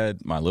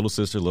dad, my little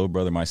sister, little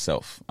brother,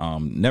 myself.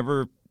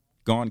 Never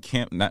gone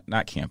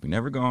not camping.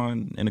 Never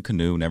gone in a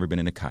canoe. Never been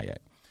in a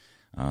kayak.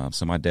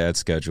 So my dad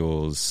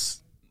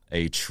schedules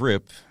a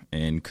trip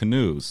in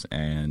canoes,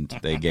 and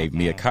they gave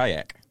me a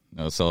kayak.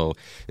 So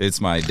it's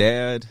my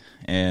dad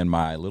and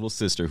my little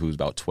sister, who's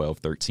about 12,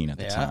 13 at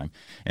the time,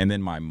 and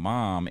then my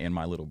mom and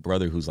my little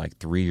brother, who's like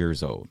 3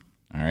 years old.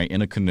 All right,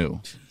 in a canoe.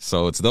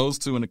 So it's those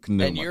two in a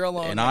canoe. And you're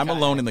alone in And the I'm kayak.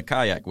 alone in the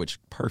kayak, which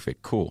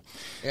perfect, cool.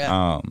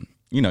 Yeah.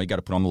 You got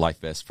to put on the life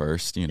vest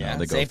first. They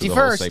go Safety through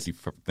the first. whole safety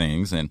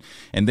things, and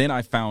then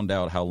I found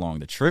out how long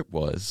the trip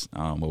was.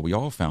 Well, we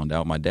all found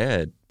out. My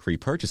dad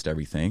pre-purchased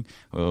everything.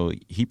 Well,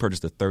 he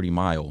purchased a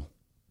 30-mile,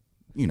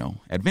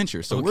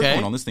 adventure. So we're Okay.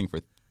 going on this thing for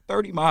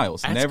 30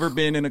 miles. Never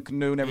been in a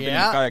canoe, never been in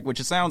a kayak,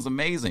 which sounds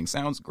amazing.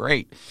 Sounds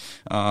great.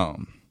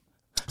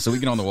 So we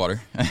get on the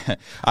water.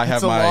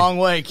 It's a long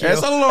way, Q.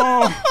 It's a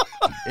long,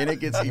 and it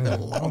gets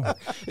even longer.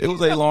 It was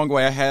a long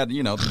way. I had,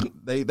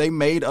 they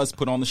made us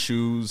put on the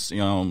shoes.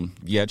 You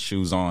had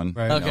shoes on,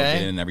 Right.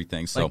 Okay. and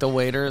everything. So Like the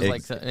waders,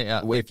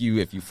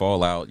 if you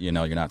fall out, you're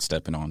not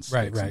stepping on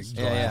sticks Right. and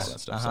Yeah. all that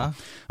stuff.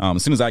 So,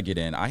 as soon as I get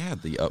in, I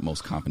have the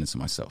utmost confidence in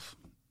myself.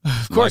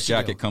 Of My course you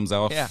jacket do. comes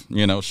off,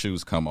 Yeah.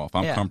 shoes come off.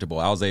 I'm Yeah. comfortable.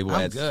 I was able,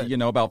 I'm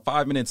good. about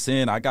 5 minutes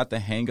in, I got the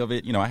hang of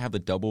it. I have the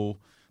double.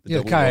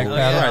 The kayak roll.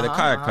 paddle. Right, the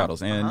kayak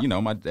paddles. And,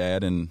 my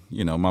dad and,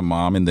 my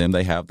mom and them,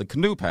 they have the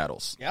canoe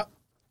paddles. Yep.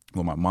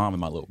 Well, my mom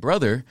and my little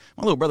brother's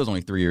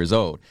only 3 years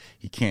old.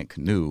 He can't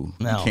canoe.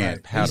 No. He can't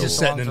He's paddle. just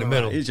sitting in the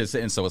middle. He's just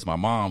sitting. So it's my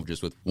mom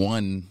just with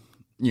one,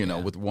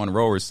 with one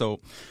rower. So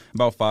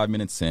about 5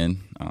 minutes in,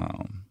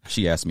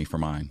 she asked me for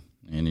mine.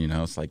 And,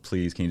 it's like,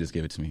 please, can you just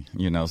give it to me?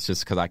 It's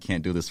just because I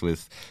can't do this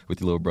with your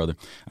little brother.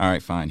 All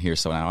right, fine. Here.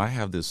 So now I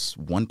have this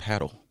one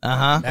paddle.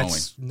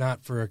 That's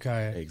not for a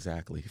kayak.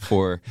 Exactly.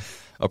 For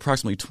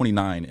approximately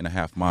 29 and a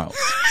half miles.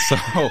 So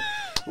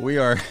we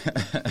are.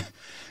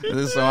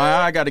 So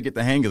I got to get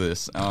the hang of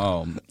this.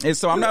 And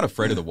so I'm not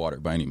afraid of the water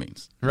by any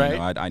means.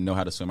 Right. I know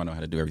how to swim. I know how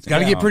to do everything. Got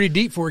to get pretty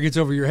deep before it gets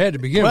over your head to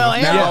begin Well,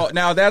 with. and-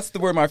 Now that's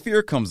where my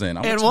fear comes in.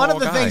 I'm And a one tall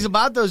of the guy. things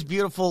about those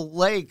beautiful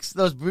lakes,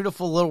 those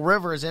beautiful little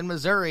rivers in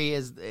Missouri,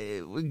 is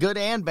good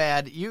and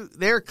bad.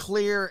 They're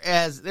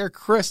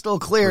crystal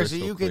clear, so Crystal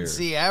you can clear.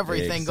 see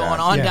everything Exactly. going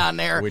on Yeah. down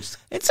there. Which-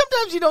 And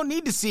sometimes you don't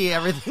need to see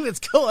everything that's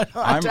going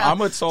on.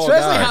 I'm a tall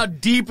especially guy. how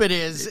deep it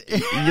is.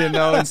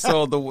 And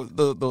so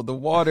the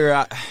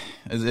water,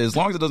 as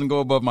long as it doesn't go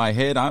above my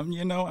head, I'm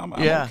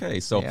Yeah. okay.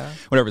 So Yeah.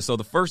 whatever. So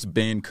the first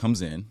bend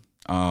comes in,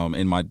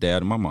 and my dad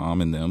and my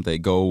mom and them, they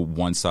go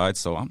one side.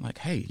 So I'm like,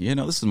 hey,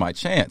 this is my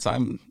chance.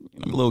 I'm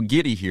a little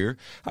giddy here.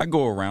 I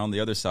go around the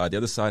other side. The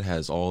other side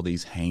has all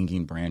these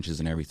hanging branches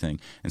and everything,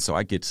 and so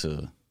I get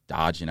to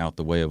dodging out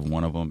the way of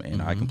one of them,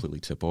 and I completely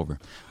tip over.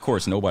 Of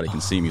course, nobody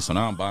can see me, so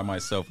now I'm by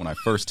myself. When I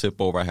first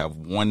tip over, I have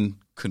one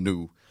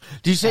canoe.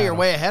 Do you say you're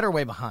way ahead or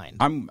way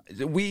behind?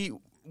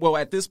 Well,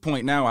 at this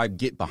point now, I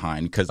get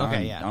behind because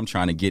Okay, I'm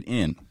trying to get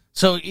in.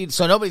 So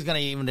nobody's going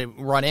to even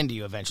run into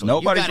you eventually.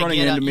 Nobody's You gotta running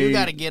get into up, me. You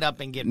got to get up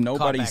and get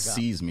Nobody caught back up.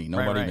 sees me. Right,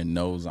 Nobody right. even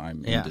knows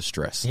I'm Yeah. in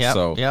distress. Yep,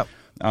 So yep.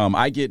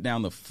 I get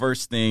down. The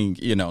first thing,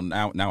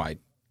 now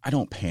I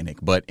don't panic,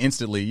 but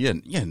instantly, I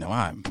need to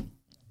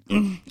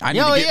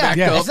get back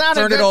Yeah. up, It's not a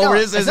turn good- it over. no,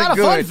 This it's isn't not a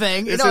good. fun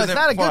thing. This It's isn't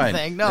not a good fun.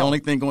 thing, no. The only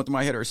thing going through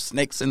my head are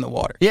snakes in the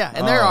water. Yeah,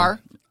 and there are.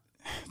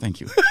 Thank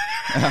you.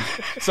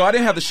 So I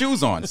didn't have the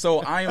shoes on. So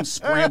I am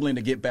scrambling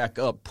to get back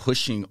up,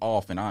 pushing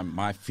off, and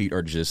my feet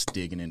are just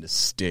digging into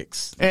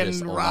sticks And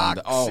just along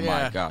rocks, oh yeah.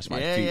 my gosh, my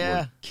Yeah, feet yeah.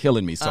 were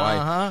killing me. So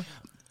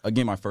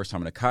again, my first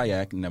time in a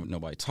kayak,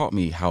 nobody taught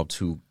me how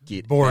to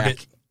get Board back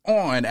it.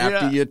 on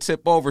after you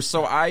tip over.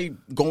 So I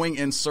going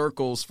in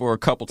circles for a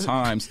couple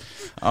times.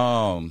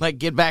 Like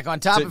get back on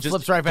top and Just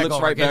flips right back flips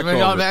over. right back Get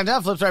on over. back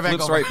down, flips right back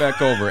Flips over. right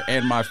back over.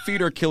 And my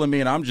feet are killing me,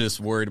 and I'm just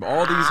worried about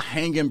all these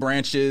hanging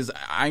branches.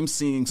 I'm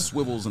seeing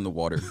swivels in the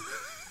water.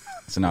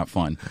 It's not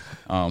fun.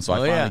 So I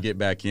finally get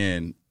back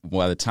in.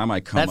 By the time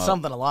I come That's up,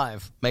 something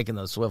alive, making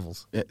those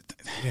swivels.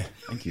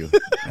 thank you.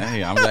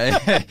 Hey, I'm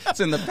like, it's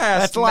in the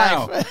past That's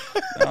now.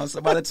 life. So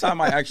by the time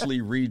I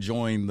actually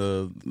rejoin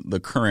the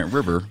current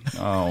river,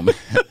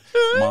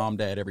 mom,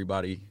 dad,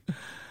 everybody,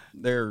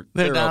 they're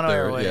down up on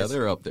there. our ways. Yeah,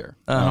 they're up there.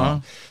 Uh-huh.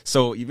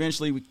 So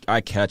eventually,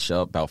 I catch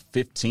up about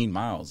 15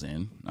 miles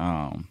in.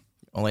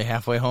 Only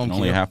halfway home.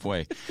 Only Q.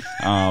 halfway.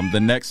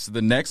 The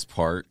next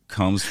part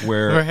comes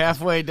We're where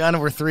halfway done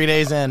and we're 3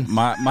 days in.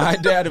 my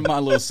dad and my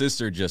little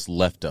sister just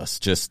left us.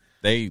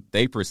 They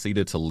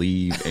proceeded to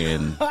leave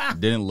and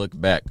didn't look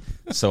back.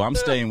 So I'm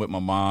staying with my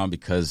mom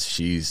because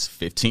she's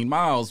 15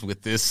 miles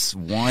with this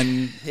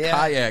one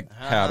kayak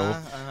paddle.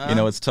 You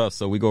know, it's tough.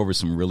 So we go over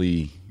some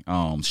really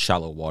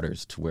shallow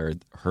waters to where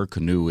her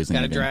canoe isn't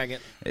Gotta even drag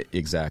it.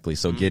 Exactly.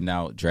 So getting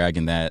out,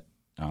 dragging that.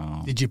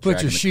 Did you put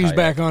dragging your the shoes kayak.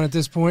 back on at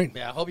this point?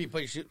 Yeah, I hope you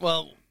put your shoes.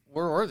 Well,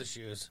 where were the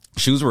shoes?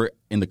 Shoes were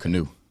in the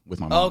canoe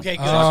with my mom. Okay,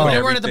 good. Oh. So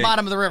they weren't at the Everything-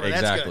 bottom of the river.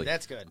 Exactly.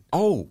 That's good.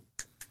 Oh,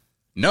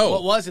 no.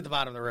 What was at the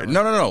bottom of the river?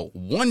 No.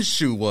 One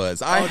shoe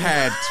was. I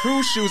had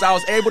two shoes. I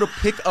was able to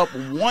pick up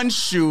one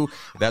shoe.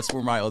 That's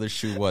where my other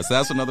shoe was.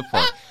 That's another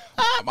part.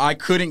 I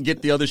couldn't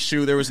get the other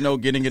shoe. There was no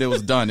getting it. It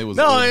was done. It was,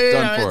 No, it was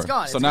yeah, done for. it's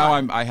gone. So It's now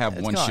gone. I have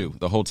It's one gone. shoe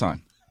the whole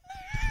time.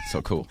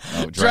 So cool.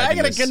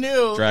 Dragging this, a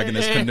canoe. Dragging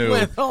this canoe.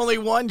 with only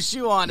one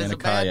shoe on is And a a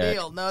bad kayak.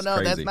 deal. No, It's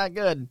that's crazy. not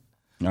good.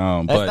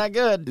 But That's not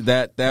good.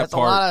 That That's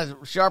part. a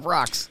lot of sharp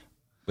rocks.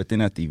 But then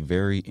at the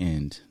very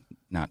end,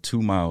 not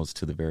 2 miles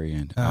to the very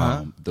end,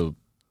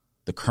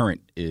 the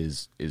current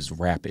is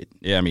rapid.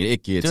 Yeah, I mean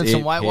it gets Doing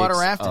some it whitewater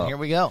picks rafting. up. Here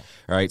we go. All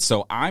right,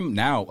 so I'm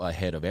now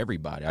ahead of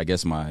everybody. I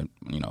guess my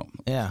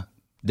Yeah.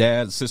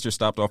 dad, sister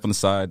stopped off on the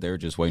side. They were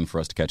just waiting for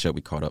us to catch up.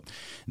 We caught up.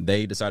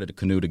 They decided to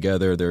canoe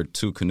together. There are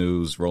two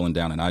canoes rolling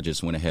down, and I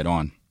just went ahead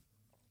on.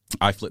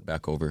 I flipped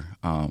back over.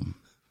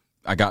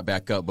 I got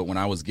back up, but when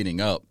I was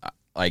getting up,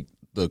 like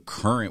the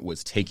current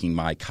was taking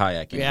my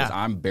kayak, and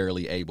I'm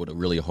barely able to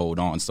really hold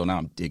on. So now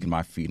I'm digging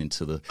my feet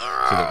into the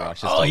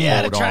rocks just to hold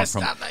on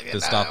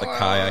to stop the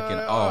kayak. And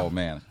oh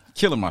man,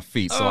 killing my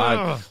feet. So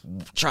I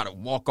try to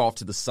walk off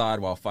to the side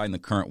while fighting the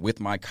current with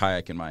my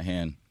kayak in my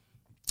hand.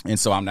 And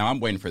so I'm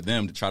waiting for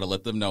them to try to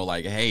let them know,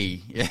 like,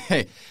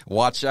 hey,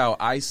 watch out.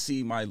 I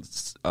see my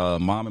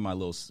mom and my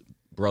little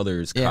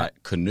brother's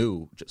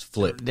canoe just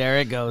flip. There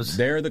it goes.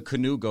 There the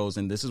canoe goes,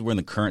 and this is when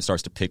the current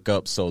starts to pick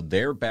up. So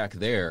they're back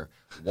there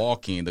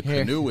walking. The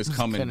canoe is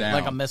coming down.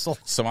 Like a missile.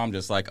 So I'm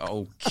just like,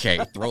 okay,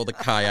 throw the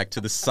kayak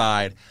to the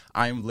side.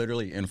 I'm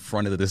literally in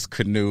front of this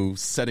canoe,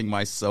 setting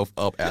myself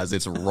up as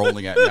it's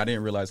rolling at me. I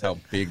didn't realize how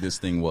big this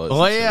thing was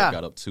until it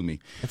got up to me.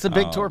 It's a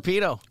big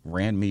torpedo.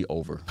 Ran me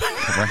over.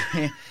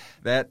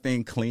 That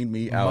thing cleaned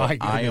me out. My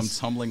I am goodness.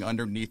 tumbling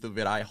underneath of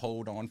it. I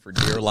hold on for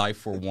dear life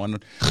for one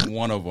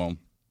of them.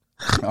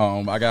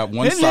 I got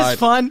one Isn't side. this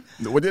fun?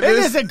 It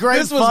is a great,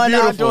 this was fun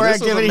beautiful. outdoor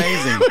This activity. was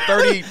amazing.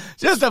 30.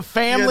 Just a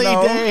family You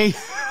know? day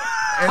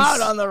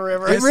out on the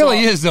river. It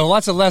really is, though.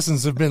 Lots of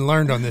lessons have been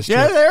learned on this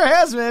Yeah, trip. there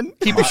has been.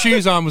 Keep your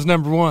shoes on was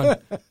number one.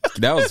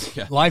 That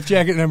was Life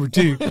jacket number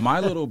two. my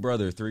little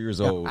brother, 3 years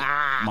old.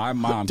 My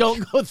mom.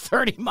 Don't go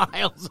 30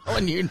 miles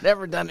when you've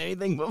never done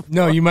anything before.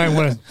 No, you might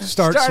want to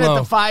start slow.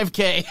 at the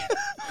 5K.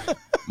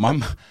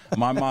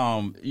 My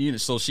mom,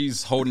 so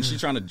she's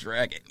trying to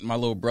drag my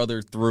little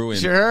brother through. And,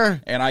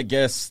 Sure. And I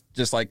guess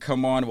just like,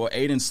 come on. Well,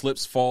 Aiden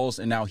slips, falls,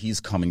 and now he's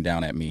coming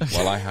down at me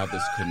while I have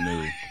this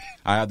canoe.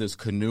 I have this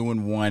canoe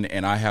in one,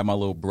 and I have my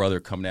little brother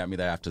coming at me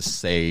that I have to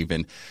save.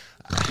 And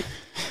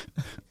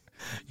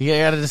You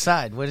got to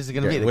decide. What is it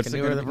going to be, the what's it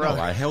canoe or gonna the be? brother?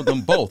 No, I held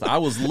them both. I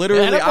was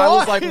literally, Attaboy, I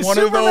was like one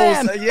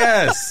Superman. of those.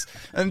 Yes.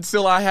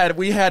 Until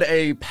we had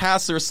a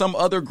passer, some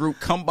other group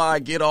come by,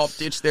 get off,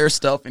 ditch their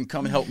stuff, and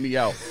come help me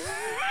out.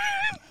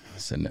 I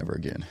said never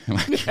again.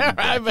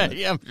 I bet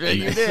you, I'm sure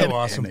you So did.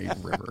 awesome. In a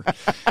river.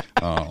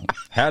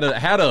 Had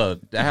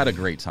a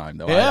great time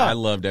though. Yeah. I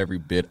loved every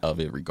bit of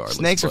it, regardless.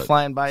 Snakes are but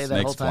flying by you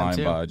that whole time, Snakes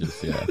too. flying by,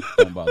 just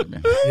don't bother me.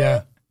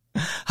 Yeah.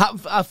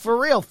 For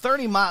real,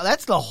 30 miles.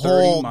 That's the 30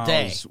 whole miles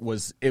day.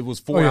 was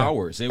 4 yeah.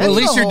 hours. It At was,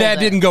 least your whole dad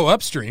day. didn't go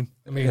upstream.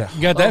 I mean,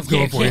 you got that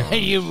going for you.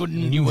 You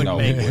wouldn't No,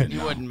 make he it. wouldn't.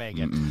 You wouldn't make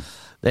it.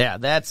 Yeah,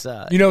 that's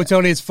You know,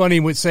 Tony, it's funny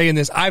with saying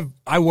this.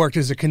 I worked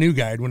as a canoe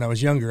guide when I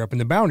was younger up in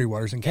the Boundary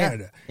Waters in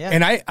Canada. Yeah.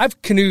 And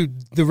I've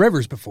canoed the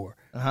rivers before.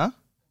 Uh-huh.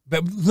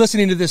 But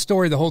listening to this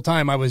story the whole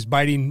time, I was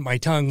biting my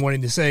tongue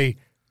wanting to say,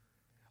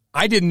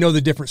 I didn't know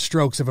the different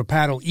strokes of a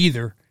paddle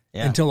either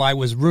until I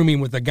was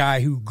rooming with a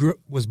guy who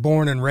was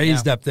born and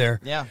raised up there.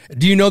 Yeah.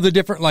 Do you know the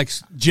different, like,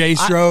 J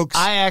strokes?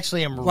 I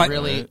actually am Like-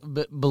 really,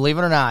 believe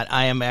it or not,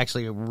 I am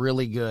actually a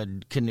really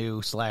good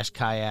canoe /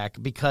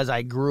 kayak because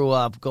I grew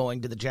up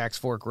going to the Jacks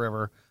Fork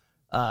River,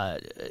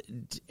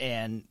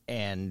 and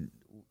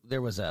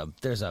there's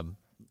a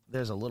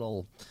there's a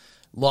little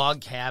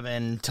log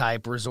cabin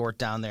type resort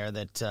down there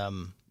that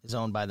is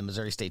owned by the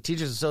Missouri State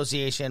Teachers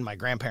Association. My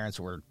grandparents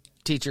were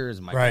teachers,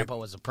 and my grandpa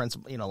was a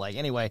principal.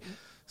 Anyway.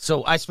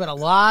 So I spent a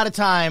lot of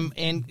time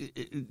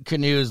in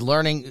canoes,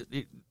 learning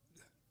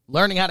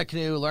how to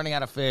canoe, learning how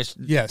to fish,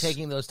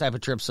 taking those type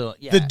of trips. So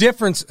the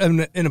difference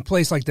in a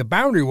place like the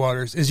Boundary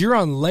Waters is you're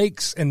on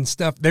lakes and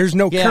stuff. There's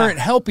no current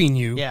helping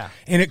you,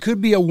 and it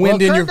could be a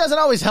wind in your. Current doesn't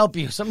always help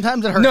you.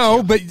 Sometimes it hurts.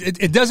 No, but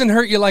it doesn't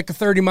hurt you like a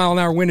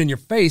 30-mile-an-hour wind in your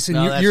face,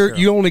 and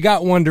you only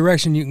got one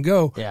direction you can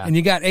go, and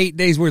you got 8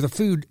 days worth of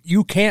food.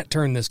 You can't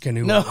turn this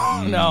canoe.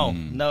 No,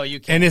 you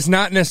can't. And it's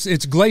not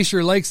it's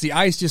glacier lakes. The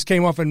ice just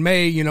came off in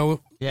May,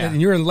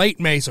 and you're in late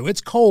May, so it's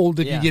cold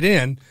if you get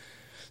in.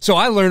 So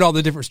I learned all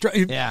the different strokes.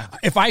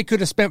 If I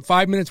could have spent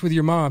 5 minutes with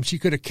your mom, she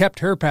could have kept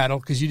her paddle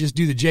because you just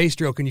do the J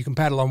stroke and you can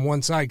paddle on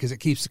one side because it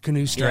keeps the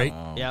canoe straight.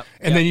 And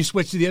then you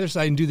switch to the other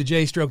side and do the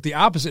J stroke the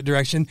opposite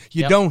direction.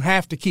 You don't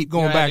have to keep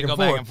going back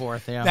and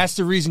forth. That's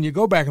the reason you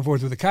go back and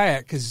forth with a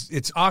kayak because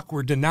it's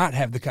awkward to not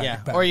have the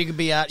kayak paddle. Or you could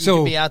be out. You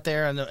could be out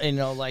there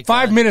and like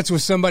 5 minutes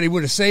with somebody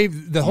would have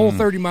saved the whole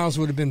 30 miles.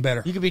 Would have been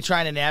better. You could be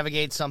trying to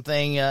navigate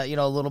something, a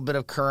little bit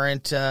of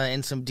current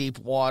in some deep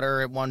water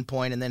at one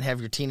point, and then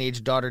have your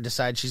teenage daughter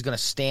decide she's going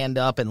to stand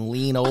up and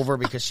lean over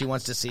because she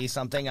wants to see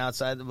something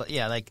outside.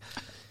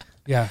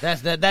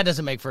 That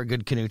doesn't make for a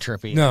good canoe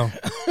trip either. No.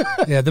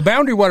 The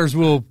Boundary Waters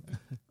will.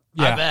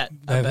 I bet.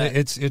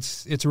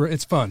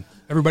 It's fun.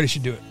 Everybody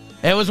should do it.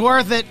 It was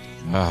worth it.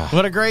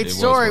 What a great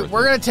story.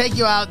 We're going to take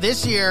you out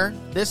this year,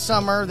 this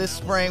summer, this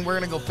spring. We're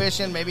going to go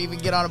fishing, maybe even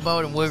get on a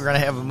boat, and we're going to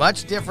have a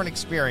much different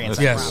experience,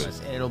 I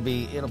promise. And it'll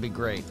be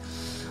great.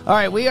 All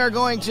right, we are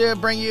going to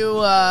bring you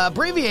an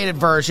abbreviated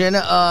version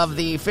of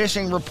the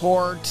fishing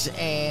report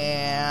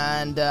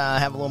and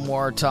have a little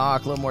more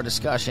talk, a little more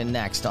discussion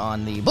next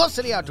on the Bluff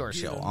City Outdoor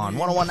Show on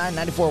 101.9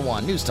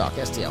 94.1 News Talk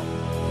STL.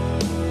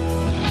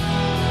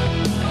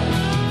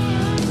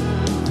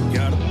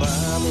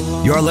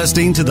 You're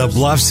listening to the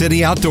Bluff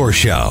City Outdoor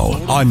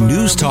Show on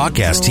News Talk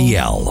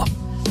STL.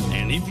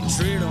 And if you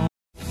treat on,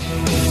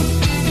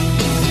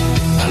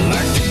 I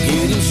like to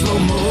get in slow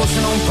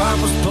motion on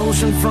Papa's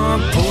potion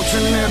front porch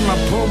and at my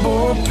po'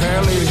 boy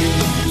Pally's.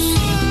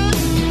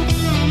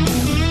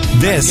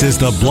 This is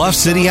the Bluff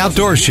City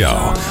Outdoor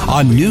Show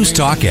on News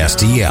Talk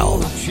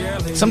STL.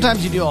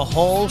 Sometimes you do a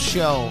whole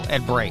show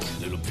at break.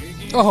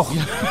 Oh,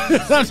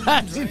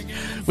 sometimes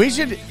we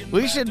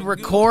should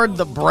record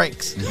the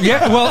breaks.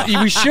 Yeah, well,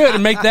 we should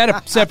and make that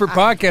a separate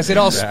podcast. It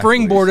all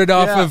springboarded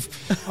off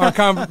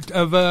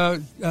of our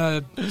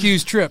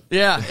Q's trip.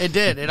 Yeah, it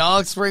did. It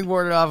all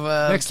springboarded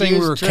off next thing we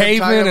were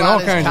caving and all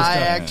kinds of stuff.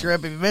 Kayak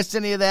trip. If you missed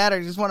any of that, or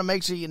you just want to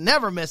make sure you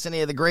never miss any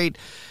of the great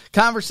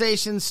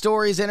conversations,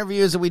 stories,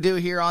 interviews that we do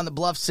here on the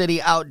Bluff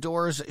City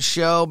Outdoors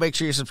Show, make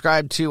sure you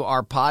subscribe to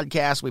our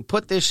podcast. We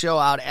put this show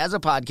out as a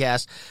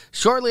podcast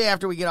shortly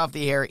after we get off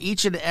the air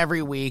each and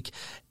every week,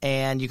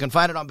 and you can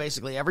find it on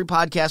basically every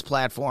podcast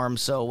platform.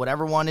 So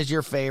whatever one is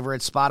your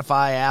favorite,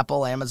 Spotify,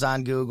 Apple,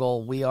 Amazon,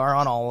 Google, we are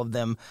on all of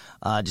them.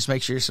 Just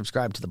make sure you're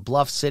subscribed to the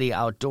Bluff City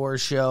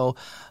Outdoors Show.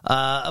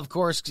 Of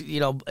course,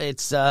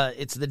 it's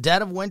the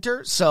dead of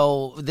winter,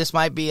 so this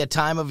might be a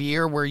time of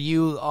year where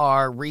you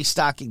are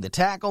restocking the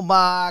tackle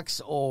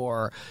box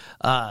or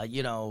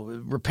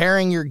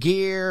repairing your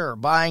gear or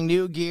buying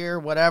new gear,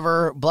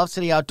 whatever. Bluff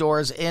City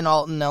Outdoors in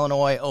Alton,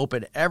 Illinois,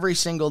 open every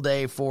single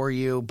day for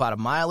you, about a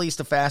mile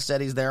east of Fast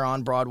Eddie's there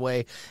on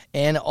Broadway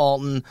in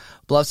Alton.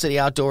 Bluff City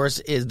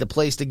Outdoors is the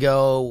place to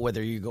go,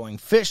 whether you're going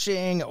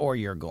fishing or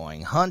you're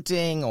going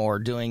hunting or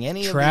doing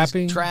any of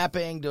these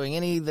trapping, doing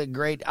any of the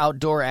great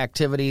outdoor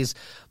activities.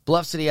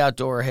 Bluff City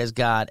Outdoor has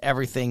got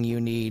everything you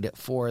need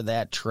for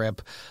that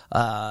trip.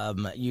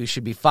 You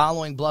should be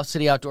following Bluff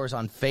City Outdoors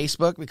on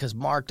Facebook because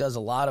Mark does a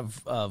lot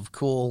of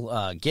cool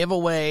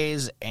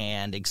giveaways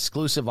and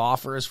exclusive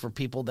offers for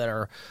people that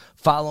are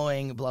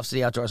following Bluff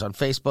City Outdoors on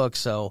Facebook.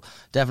 So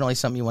definitely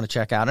something you want to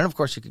check out. And, of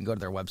course, you can go to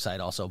their website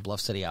also,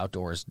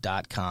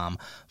 bluffcityoutdoors.com.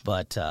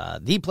 But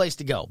the place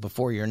to go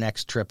before your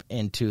next trip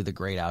into the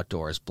great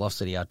outdoors, Bluff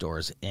City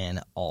Outdoors in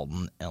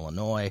Alton,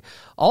 Illinois.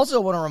 Also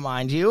want to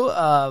remind you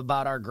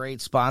about our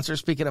great sponsor.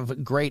 Speaking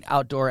of great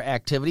outdoor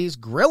activities,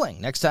 grilling.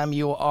 Next time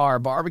you are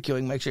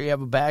barbecuing, make sure you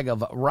have a bag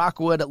of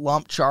Rockwood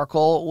Lump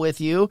Charcoal with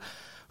you.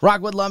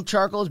 Rockwood Lump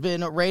Charcoal has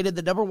been rated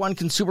the #1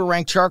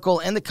 consumer-ranked charcoal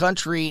in the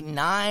country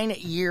 9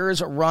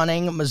 years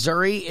running.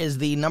 Missouri is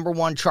the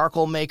 #1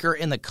 charcoal maker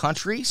in the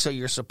country, so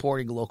you're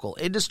supporting local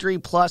industry.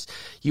 Plus,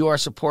 you are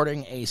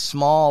supporting a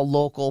small,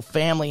 local,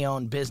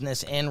 family-owned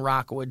business in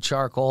Rockwood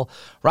Charcoal.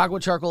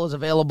 Rockwood Charcoal is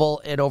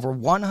available at over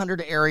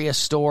 100 area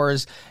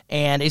stores,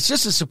 and it's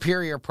just a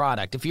superior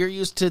product. If you're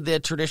used to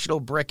the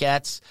traditional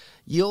briquettes,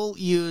 you'll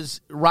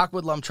use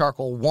Rockwood Lump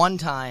Charcoal one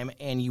time,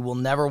 and you will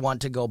never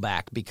want to go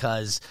back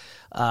because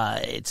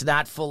it's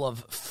not full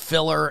of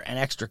filler and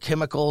extra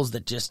chemicals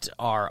that just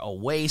are a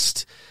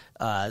waste,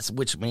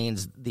 which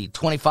means the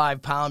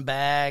 25-pound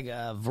bag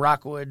of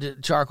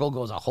Rockwood Charcoal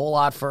goes a whole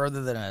lot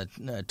further than a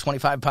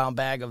 25-pound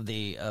bag of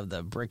the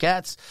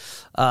briquettes,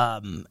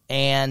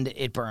 and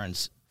it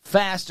burns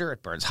faster,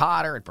 it burns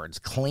hotter, it burns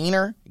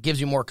cleaner. It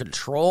gives you more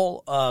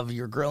control of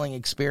your grilling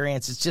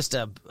experience. It's just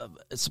a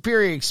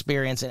superior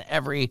experience in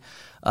every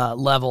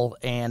level.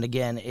 And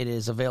again, it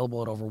is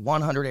available at over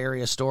 100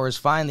 area stores.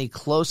 Find the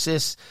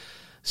closest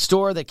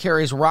store that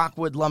carries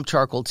Rockwood lump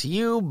charcoal to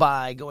you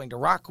by going to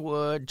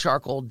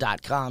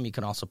rockwoodcharcoal.com. You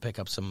can also pick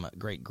up some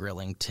great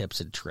grilling tips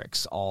and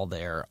tricks all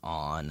there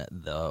on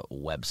the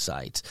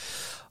website.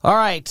 All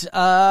right,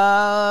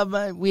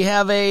 we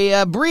have a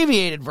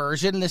abbreviated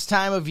version this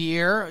time of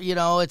year. You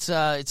know, it's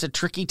a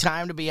tricky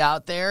time to be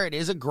out there. It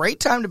is a great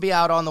time to be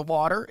out on the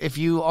water if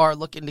you are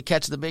looking to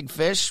catch the big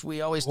fish. We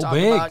always talk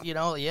about,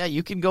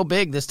 you can go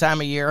big this time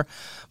of year,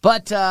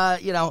 but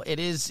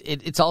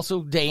it's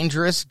also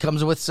dangerous.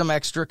 Comes with some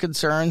extra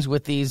concerns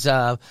with these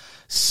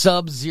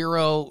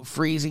sub-zero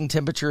freezing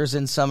temperatures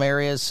in some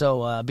areas.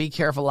 So be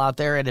careful out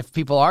there. And if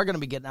people are going to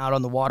be getting out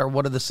on the water,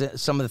 what are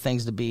some of the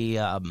things to be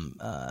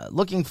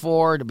looking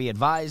for, to be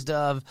advised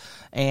of,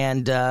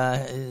 and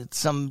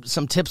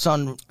some tips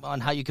on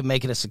how you can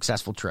make it a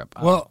successful trip?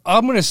 Well,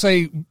 I'm going to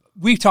say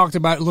we talked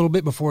about it a little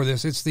bit before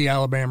this. It's the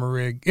Alabama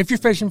rig. If you're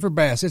fishing for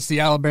bass, it's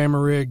the Alabama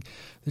rig,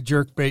 the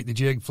jerk bait, the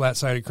jig,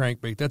 flat-sided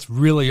crankbait. That's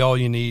really all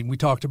you need. We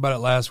talked about it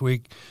last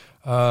week.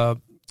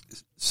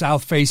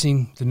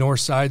 South-facing, the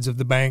north sides of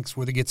the banks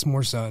where they get some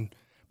more sun.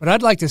 But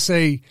I'd like to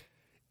say,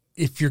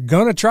 if you're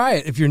going to try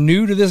it, if you're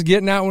new to this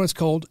getting out when it's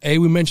cold,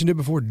 we mentioned it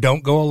before,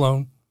 don't go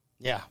alone.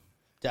 Yeah.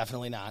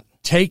 Definitely not.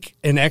 Take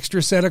an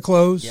extra set of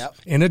clothes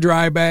in a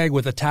dry bag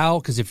with a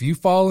towel, because if you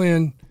fall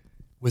in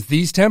with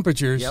these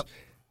temperatures,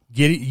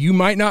 you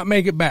might not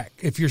make it back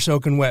if you're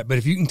soaking wet. But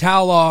if you can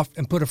towel off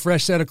and put a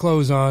fresh set of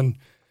clothes on,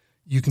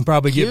 you can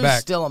probably get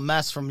back. Still a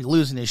mess from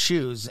losing his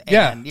shoes.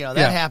 And,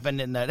 that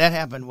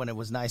happened when it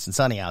was nice and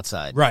sunny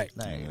outside. Right.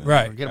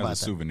 Right. Forget about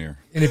As a souvenir.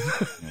 And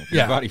if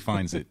everybody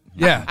finds it.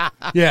 Yeah.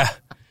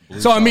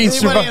 So I mean,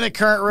 anybody in the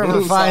Current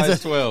River finds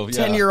a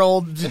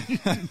 10-year-old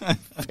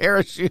pair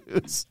of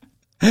shoes.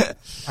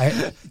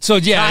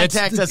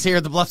 Contact us here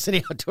at the Bluff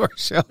City Outdoor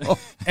Show.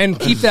 And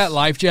keep that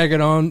life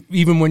jacket on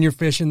even when you're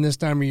fishing this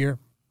time of year.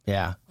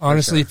 Yeah.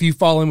 Honestly, if you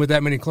fall in with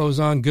that many clothes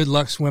on, good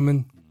luck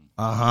swimming.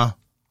 We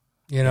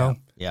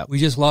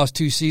just lost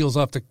 2 seals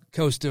off the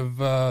coast of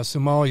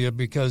Somalia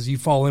because you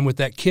fall in with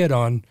that kit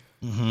on.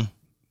 Mm-hmm.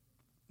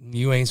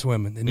 You ain't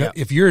swimming. And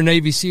if you're a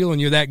Navy SEAL and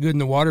you're that good in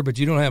the water, but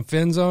you don't have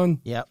fins on,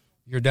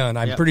 you're done.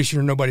 I'm pretty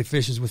sure nobody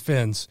fishes with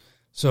fins.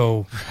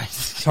 So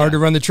it's hard to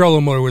run the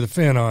trolling motor with a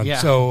fin on. Yeah.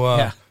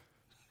 So,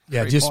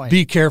 just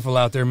be careful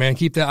out there, man.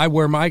 Keep that. I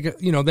wear my,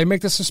 they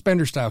make the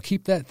suspender style.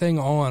 Keep that thing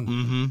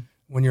on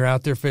when you're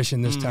out there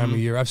fishing this time of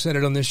year. I've said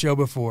it on this show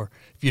before.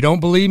 If you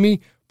don't believe me,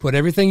 put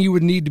everything you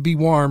would need to be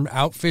warm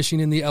out fishing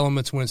in the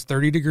elements when it's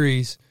 30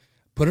 degrees.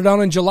 Put it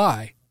on in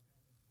July.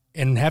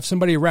 And have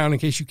somebody around in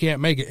case you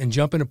can't make it, and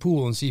jump in a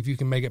pool and see if you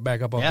can make it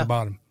back up off the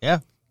bottom.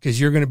 Yeah. Because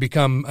you're going to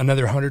become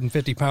another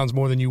 150 pounds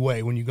more than you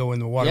weigh when you go in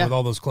the water with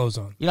all those clothes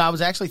on. I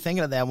was actually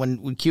thinking of that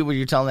when Cuba,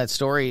 you were telling that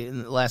story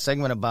in the last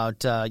segment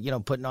about,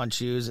 putting on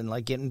shoes and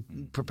like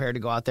getting prepared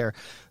to go out there. I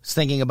was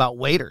thinking about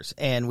waders.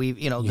 And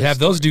you have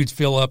those dudes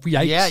fill up.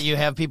 Yikes. Yeah, you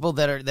have people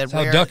that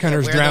wear duck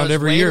hunters drowned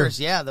every waders.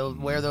 Year. Yeah, they'll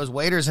wear those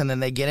waders and then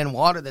they get in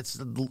water that's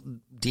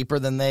deeper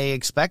than they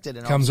expected.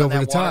 And comes over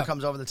the top.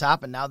 Comes over the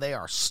top, and now they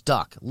are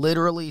stuck,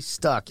 literally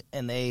stuck,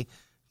 and they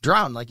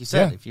drown, like you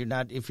said, if you're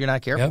not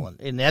careful.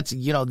 And that's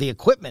the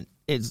equipment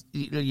is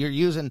you're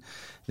using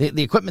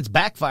the equipment's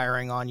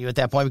backfiring on you at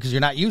that point because you're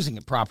not using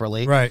it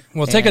properly. Right.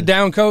 Well, take a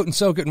down coat and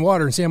soak it in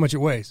water and see how much it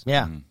weighs.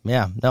 Yeah.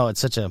 Yeah. No,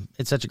 it's such a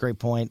great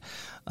point.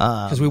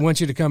 Because we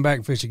want you to come back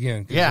and fish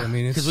again.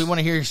 Because we want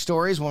to hear your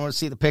stories, we want to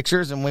see the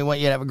pictures, and we want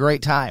you to have a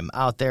great time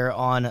out there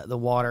on the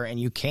water, and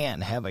you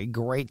can have a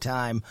great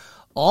time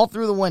all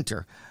through the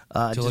winter.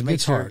 Until it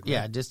gets hard.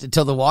 Yeah, just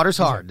until the water's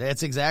hard.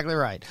 That's exactly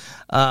right.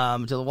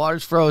 Until the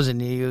water's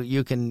frozen,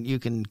 you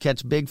can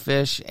catch big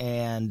fish,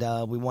 and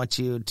we want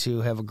you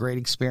to have a great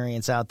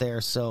experience out there.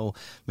 So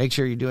make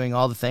sure you're doing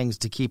all the things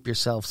to keep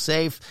yourself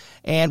safe.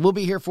 And we'll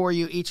be here for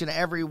you each and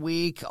every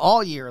week,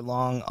 all year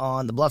long,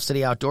 on the Bluff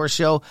City Outdoors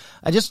Show.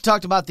 I just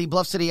talked about the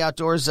Bluff City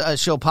Outdoors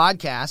Show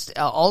podcast.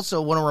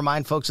 Also want to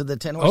remind folks of the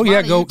 10 Horse Monty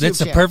YouTube That's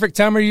channel. The perfect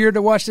time of year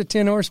to watch the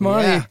 10 Horse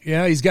Monty.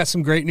 Yeah, he's got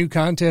some great new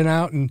content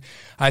out, and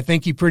I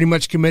think he pretty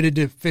much committed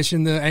to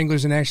fishing the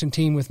Anglers in Action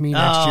team with me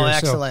next year.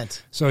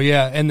 Excellent. So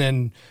and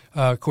then,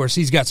 of course,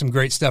 he's got some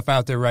great stuff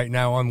out there right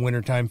now on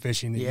wintertime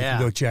fishing that you can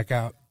go check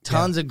out.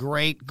 Tons of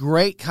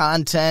great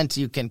content.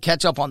 You can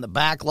catch up on the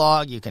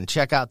backlog. You can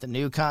check out the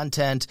new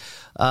content.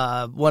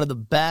 One of the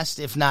best,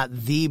 if not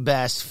the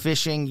best,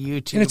 fishing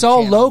YouTube and it's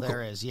all channel local.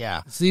 There is.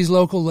 Yeah, it's these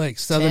local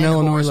lakes, Southern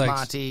Illinois lakes.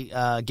 Monty,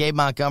 Gabe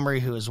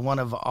Montgomery, who is one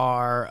of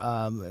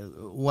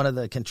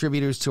the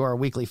contributors to our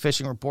weekly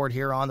fishing report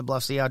here on the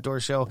Bluff City Outdoor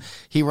Show.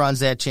 He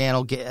runs that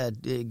channel.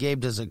 Gabe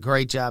does a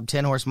great job.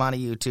 10 Horse Monty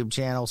YouTube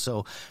channel.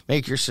 So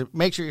make sure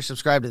you're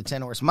subscribed to the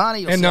 10 Horse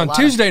Monty. And on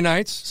Tuesday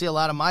nights, see a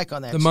lot of Mike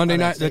on that. The Monday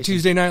night the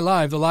Tuesday Night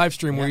Live, the live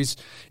stream where he's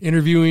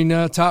interviewing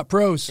top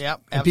pros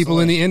and people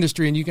in the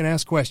industry, and you can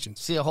ask questions.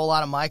 See a whole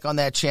lot of Mike on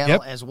that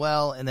channel as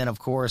well. And then, of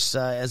course,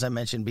 as I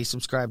mentioned, be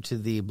subscribed to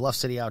the Bluff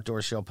City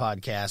Outdoor Show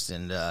podcast.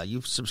 And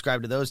you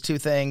subscribe to those two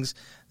things,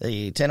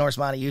 the 10 Horse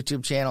Monty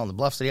YouTube channel and the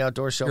Bluff City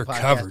Outdoor Show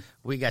podcast. Covered.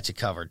 We got you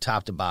covered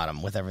top to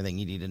bottom with everything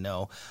you need to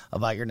know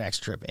about your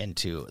next trip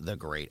into the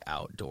great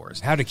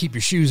outdoors. How to keep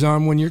your shoes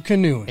on when you're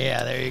canoeing.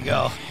 Yeah, there you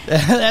go.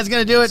 That's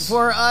going to do it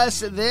for us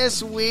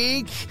this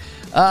week.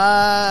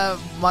 My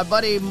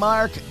buddy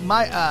Mark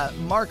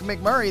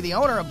McMurray, the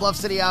owner of Bluff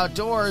City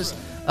Outdoors,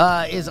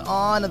 is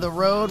on the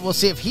road. We'll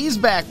see if he's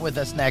back with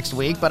us next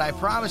week, but I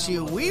promise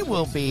you we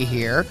will be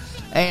here.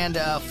 And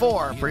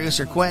for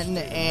producer Quentin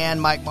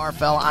and Mike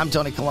Marfell, I'm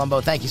Tony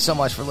Colombo. Thank you so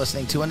much for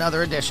listening to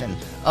another edition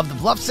of the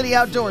Bluff City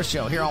Outdoor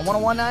Show here on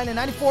 101.9 and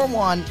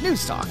 94.1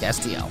 News Talk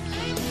STL.